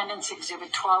up Defendant's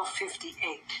Exhibit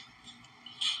 1258?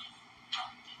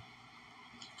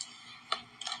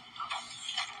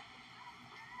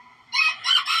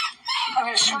 I'm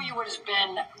going to show you what has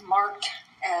been marked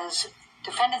as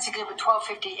Defendant's Exhibit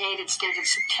 1258. It's dated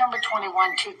September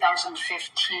 21,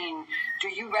 2015. Do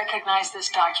you recognize this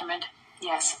document?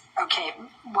 Yes. Okay.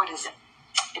 What is it?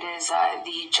 It is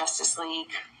the Justice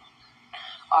League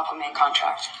Aquaman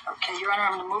contract. Okay, Your Honor,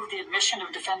 I'm going to move the admission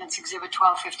of Defendant's Exhibit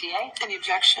 1258. Any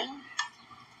objection?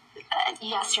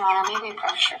 Yes, Your Honor. Maybe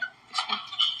approach. Sure.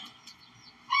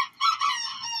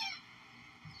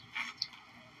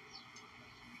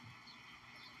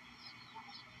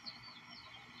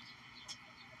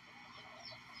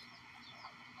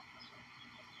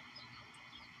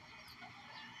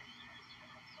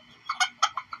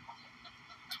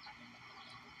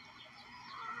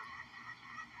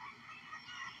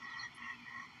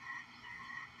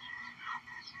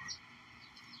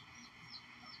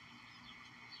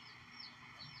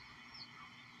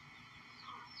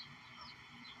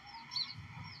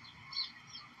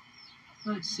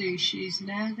 Let's see, she's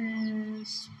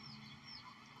nervous.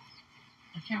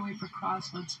 I can't wait for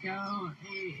Cross, let's go.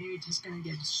 AH is gonna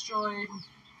get destroyed.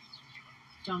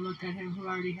 Don't look at him who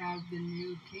already have the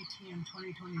new KTM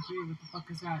 2023. What the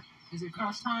fuck is that? Is it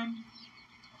Cross time?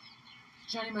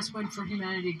 Johnny must win for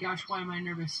humanity. Gosh, why am I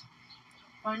nervous?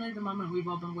 Finally, the moment we've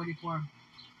all been waiting for.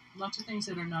 Lots of things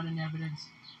that are not in evidence.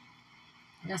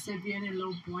 Ya se viene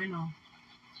lo bueno.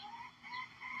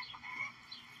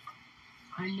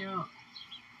 I know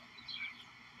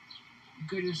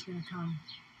good is gonna come.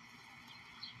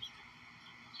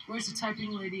 Where's the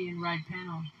typing lady in ride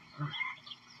panel?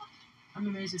 I'm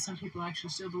amazed that some people actually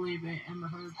still believe it. Amber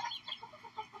Heard.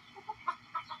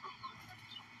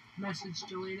 Message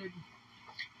deleted.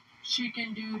 She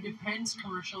can do Depends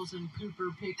commercials and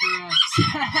Pooper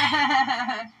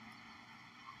Picker-ettes.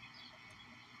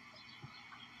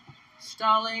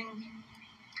 Stalling.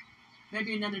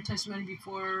 Maybe another testimony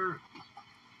before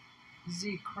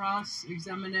the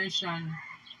cross-examination.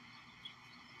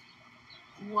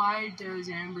 Why does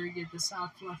Amber get the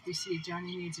soft, fluffy seat?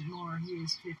 Johnny needs it more. He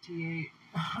is 58.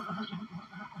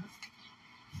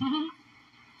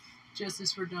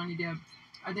 Justice for Johnny Depp.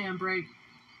 Are they on break?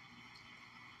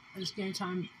 It's game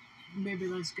time. Maybe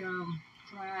let's go.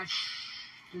 Crash.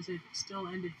 Does it still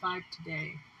end at 5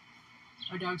 today?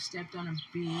 Our dog stepped on a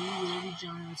bee. Lady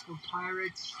Johnny, let's go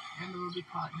Pirates. Amber will be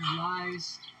caught in her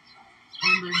lies.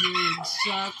 Amber here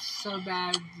sucks so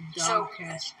bad the dog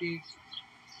can't speak.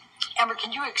 Amber,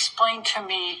 can you explain to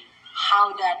me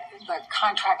how the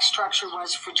contract structure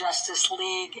was for Justice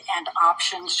League and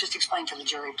options? Just explain to the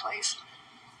jury, please.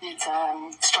 It's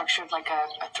structured like a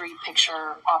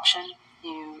 3-picture option.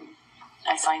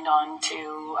 I signed on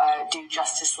to do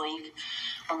Justice League,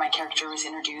 where my character was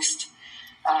introduced.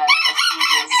 The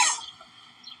fee is,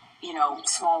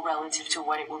 small relative to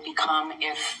what it will become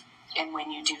if and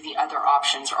when you do the other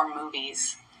options or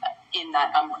movies in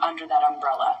that under that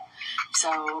umbrella.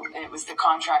 So it was the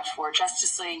contract for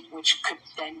Justice League, which could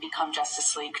then become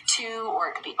Justice League 2, or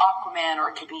it could be Aquaman, or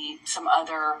it could be some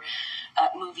other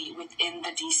movie within the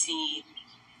DC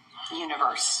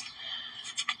universe.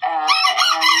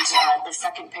 And the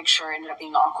second picture ended up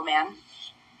being Aquaman.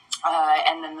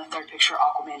 And then the third picture,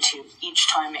 Aquaman 2. Each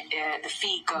time the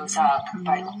fee goes up.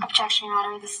 By Objection, Your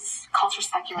Honor. This calls for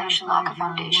speculation, lack of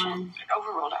foundation.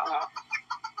 Overruled out loud.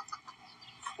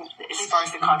 As far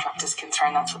as the contract is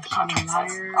concerned, that's what the contract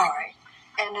says. All right.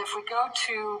 And if we go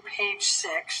to page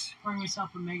 6. Pouring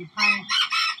myself a mega pint.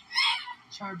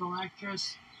 Charitable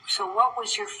actress. So what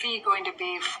was your fee going to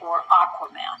be for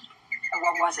Aquaman? Or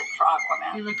what was it for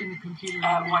Aquaman? You look in the computer.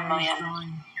 1 million.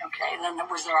 Okay, and then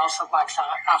was there also box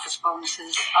office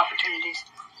bonuses, opportunities?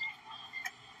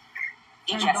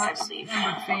 Yes, I believe.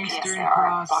 Yes, there are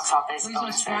Cross. box office Please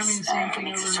bonuses. spamming If it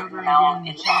makes a certain over amount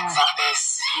again in the box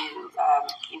office,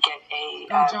 you get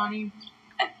Johnny.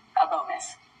 a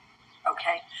bonus.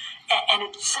 Okay, and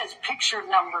it says picture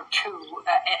number 2.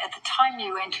 At the time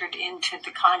you entered into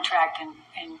the contract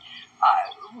and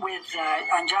with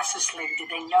on Justice League, did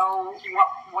they know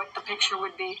what the picture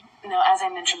would be? No, as I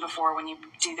mentioned before, when you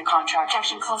do the contract,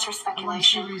 Objection calls for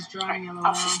speculation.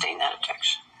 I'll sustain that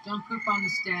objection. Don't poop on the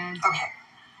stand. Okay.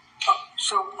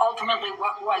 So ultimately,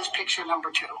 what was picture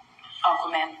number 2?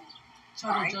 Aquaman.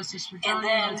 Total right. Justice for And Johnny.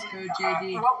 then, Let's go,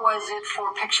 JD. what was it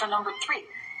for picture number 3?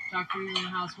 Dr. Evil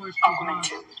House. Where's Aquaman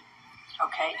 2.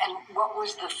 Okay, and what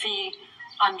was the fee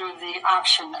under the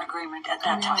option agreement at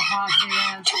that time?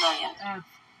 $2 million.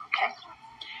 Okay.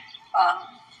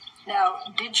 Now,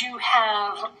 did you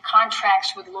have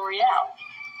contracts with L'Oreal?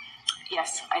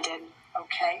 Yes, I did.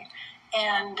 Okay.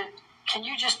 And can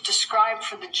you just describe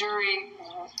for the jury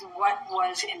what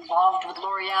was involved with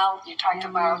L'Oreal? You talked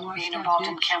about being involved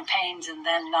in campaigns and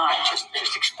then not. Just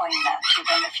explain that to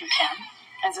them if you can.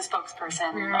 As a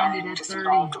spokesperson, I'm just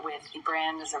involved with the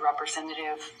brand as a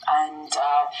representative, and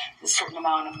a certain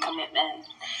amount of commitment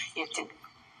you have to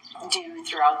do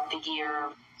throughout the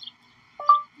year.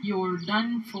 You're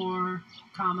done for,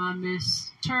 comma,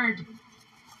 Miss Turd.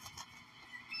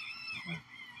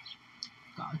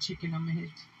 Got a chicken on my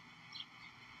head.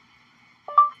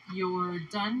 You're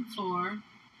done for,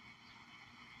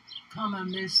 comma,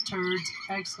 Miss Turd,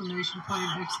 exclamation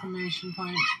point, exclamation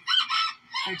point,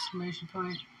 exclamation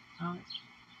point.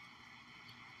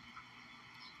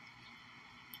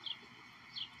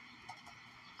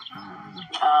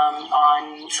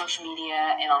 On social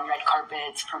media and on red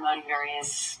carpets promoting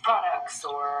various products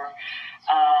or,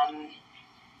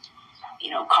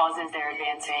 causes they're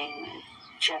advancing.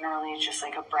 Generally, it's just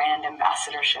like a brand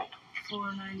ambassadorship.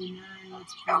 $4.99.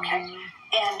 Okay.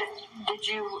 And did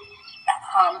you,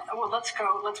 let's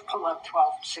pull up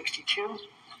 1262.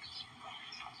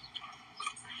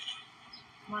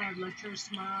 I have lectures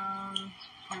tomorrow.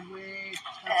 Can't wait.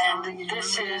 And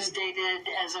this is dated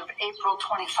as of April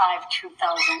 25,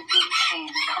 2018,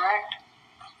 correct?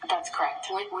 That's correct.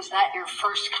 Wait, was that your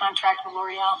first contract with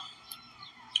L'Oreal?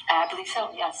 I believe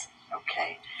so, yes.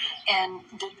 Okay. And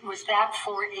was that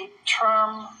for a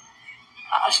term,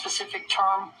 a specific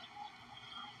term?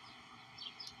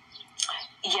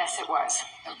 Yes, it was.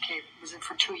 Okay. Was it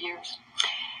for 2 years?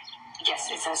 Yes,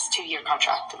 it says 2-year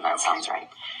contract, and that sounds right.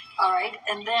 All right.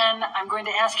 And then I'm going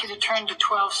to ask you to turn to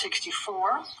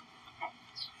 1264.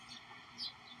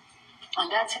 And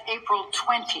that's April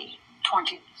 20,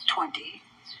 2020.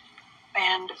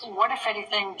 And what, if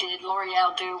anything, did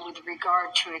L'Oreal do with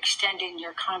regard to extending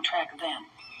your contract then?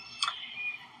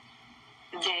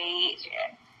 They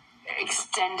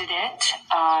extended it.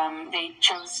 They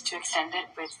chose to extend it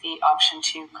with the option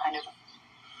to kind of...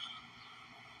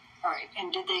 All right.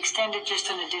 And did they extend it just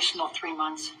an additional 3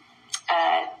 months?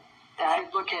 If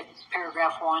you look at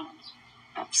paragraph 1.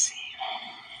 Let's see.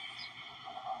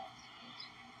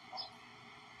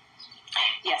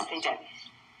 Yes, they did.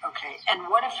 Okay. And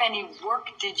what, if any, work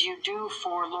did you do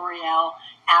for L'Oreal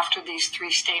after these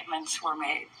 3 statements were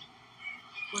made?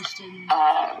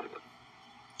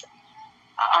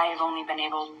 I have only been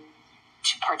able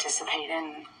to participate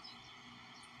in,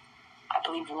 I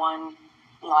believe, 1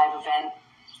 live event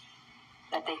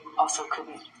that they also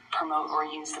couldn't promote or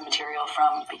use the material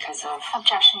from because of...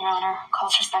 Objection, Your Honor.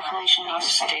 Calls for speculation. I'll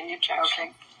sustain the objection.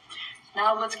 Okay.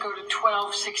 Now let's go to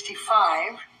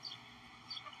 1265.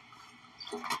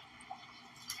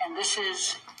 And this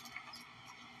is,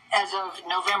 as of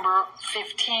November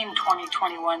 15,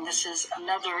 2021, this is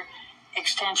another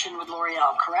extension with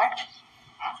L'Oreal, correct?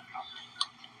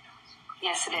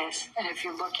 Yes, it is. And if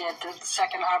you look at the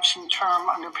second option term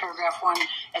under paragraph 1,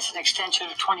 it's an extension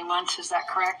of 20 months. Is that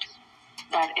correct?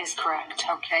 That is correct.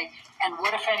 Okay. And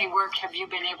what, if any, work have you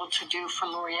been able to do for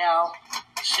L'Oreal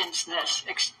since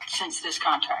this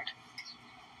contract?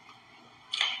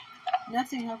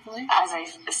 Nothing, hopefully. As I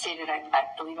stated, I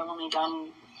believe I've only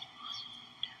done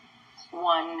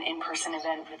 1 in-person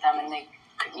event with them, and they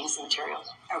couldn't use the material.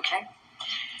 Okay.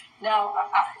 Now,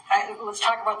 let's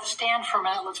talk about the stand for a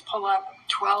minute. Let's pull up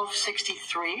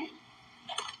 1263.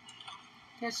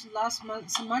 Guess you lost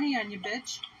some money on you,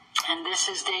 bitch. And this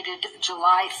is dated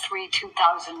July 3,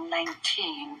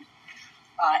 2019.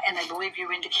 And I believe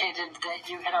you indicated that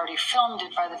you had already filmed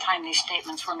it by the time these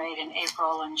statements were made in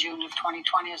April and June of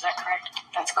 2020. Is that correct?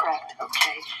 That's correct.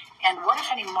 Okay. And what,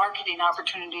 if any, marketing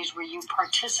opportunities were you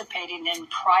participating in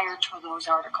prior to those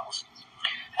articles?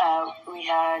 We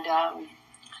had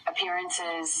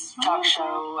appearances, talk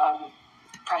show,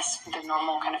 press, the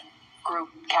normal kind of group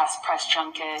cast press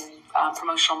junket,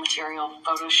 promotional material,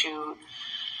 photo shoot.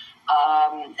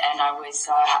 And I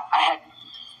had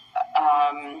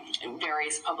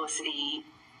various publicity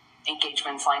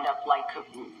engagements lined up, like a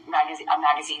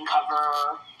magazine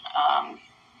cover,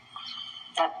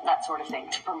 that sort of thing,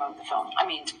 to promote the film.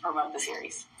 To promote the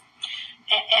series.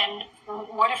 And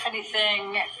what, if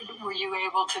anything, were you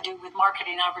able to do with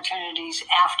marketing opportunities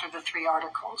after the 3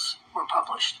 articles were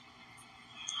published?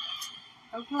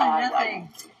 Hopefully nothing.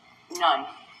 None.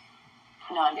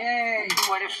 Yay.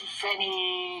 What, if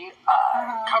any,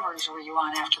 covers were you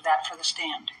on after that for the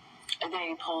stand?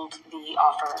 They pulled the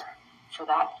offer for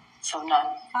that, so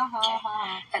none.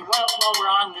 And while we're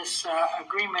on this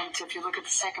agreement, if you look at the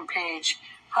second page,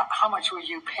 how much were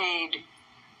you paid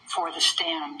for the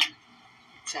stand?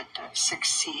 It's at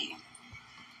 6C.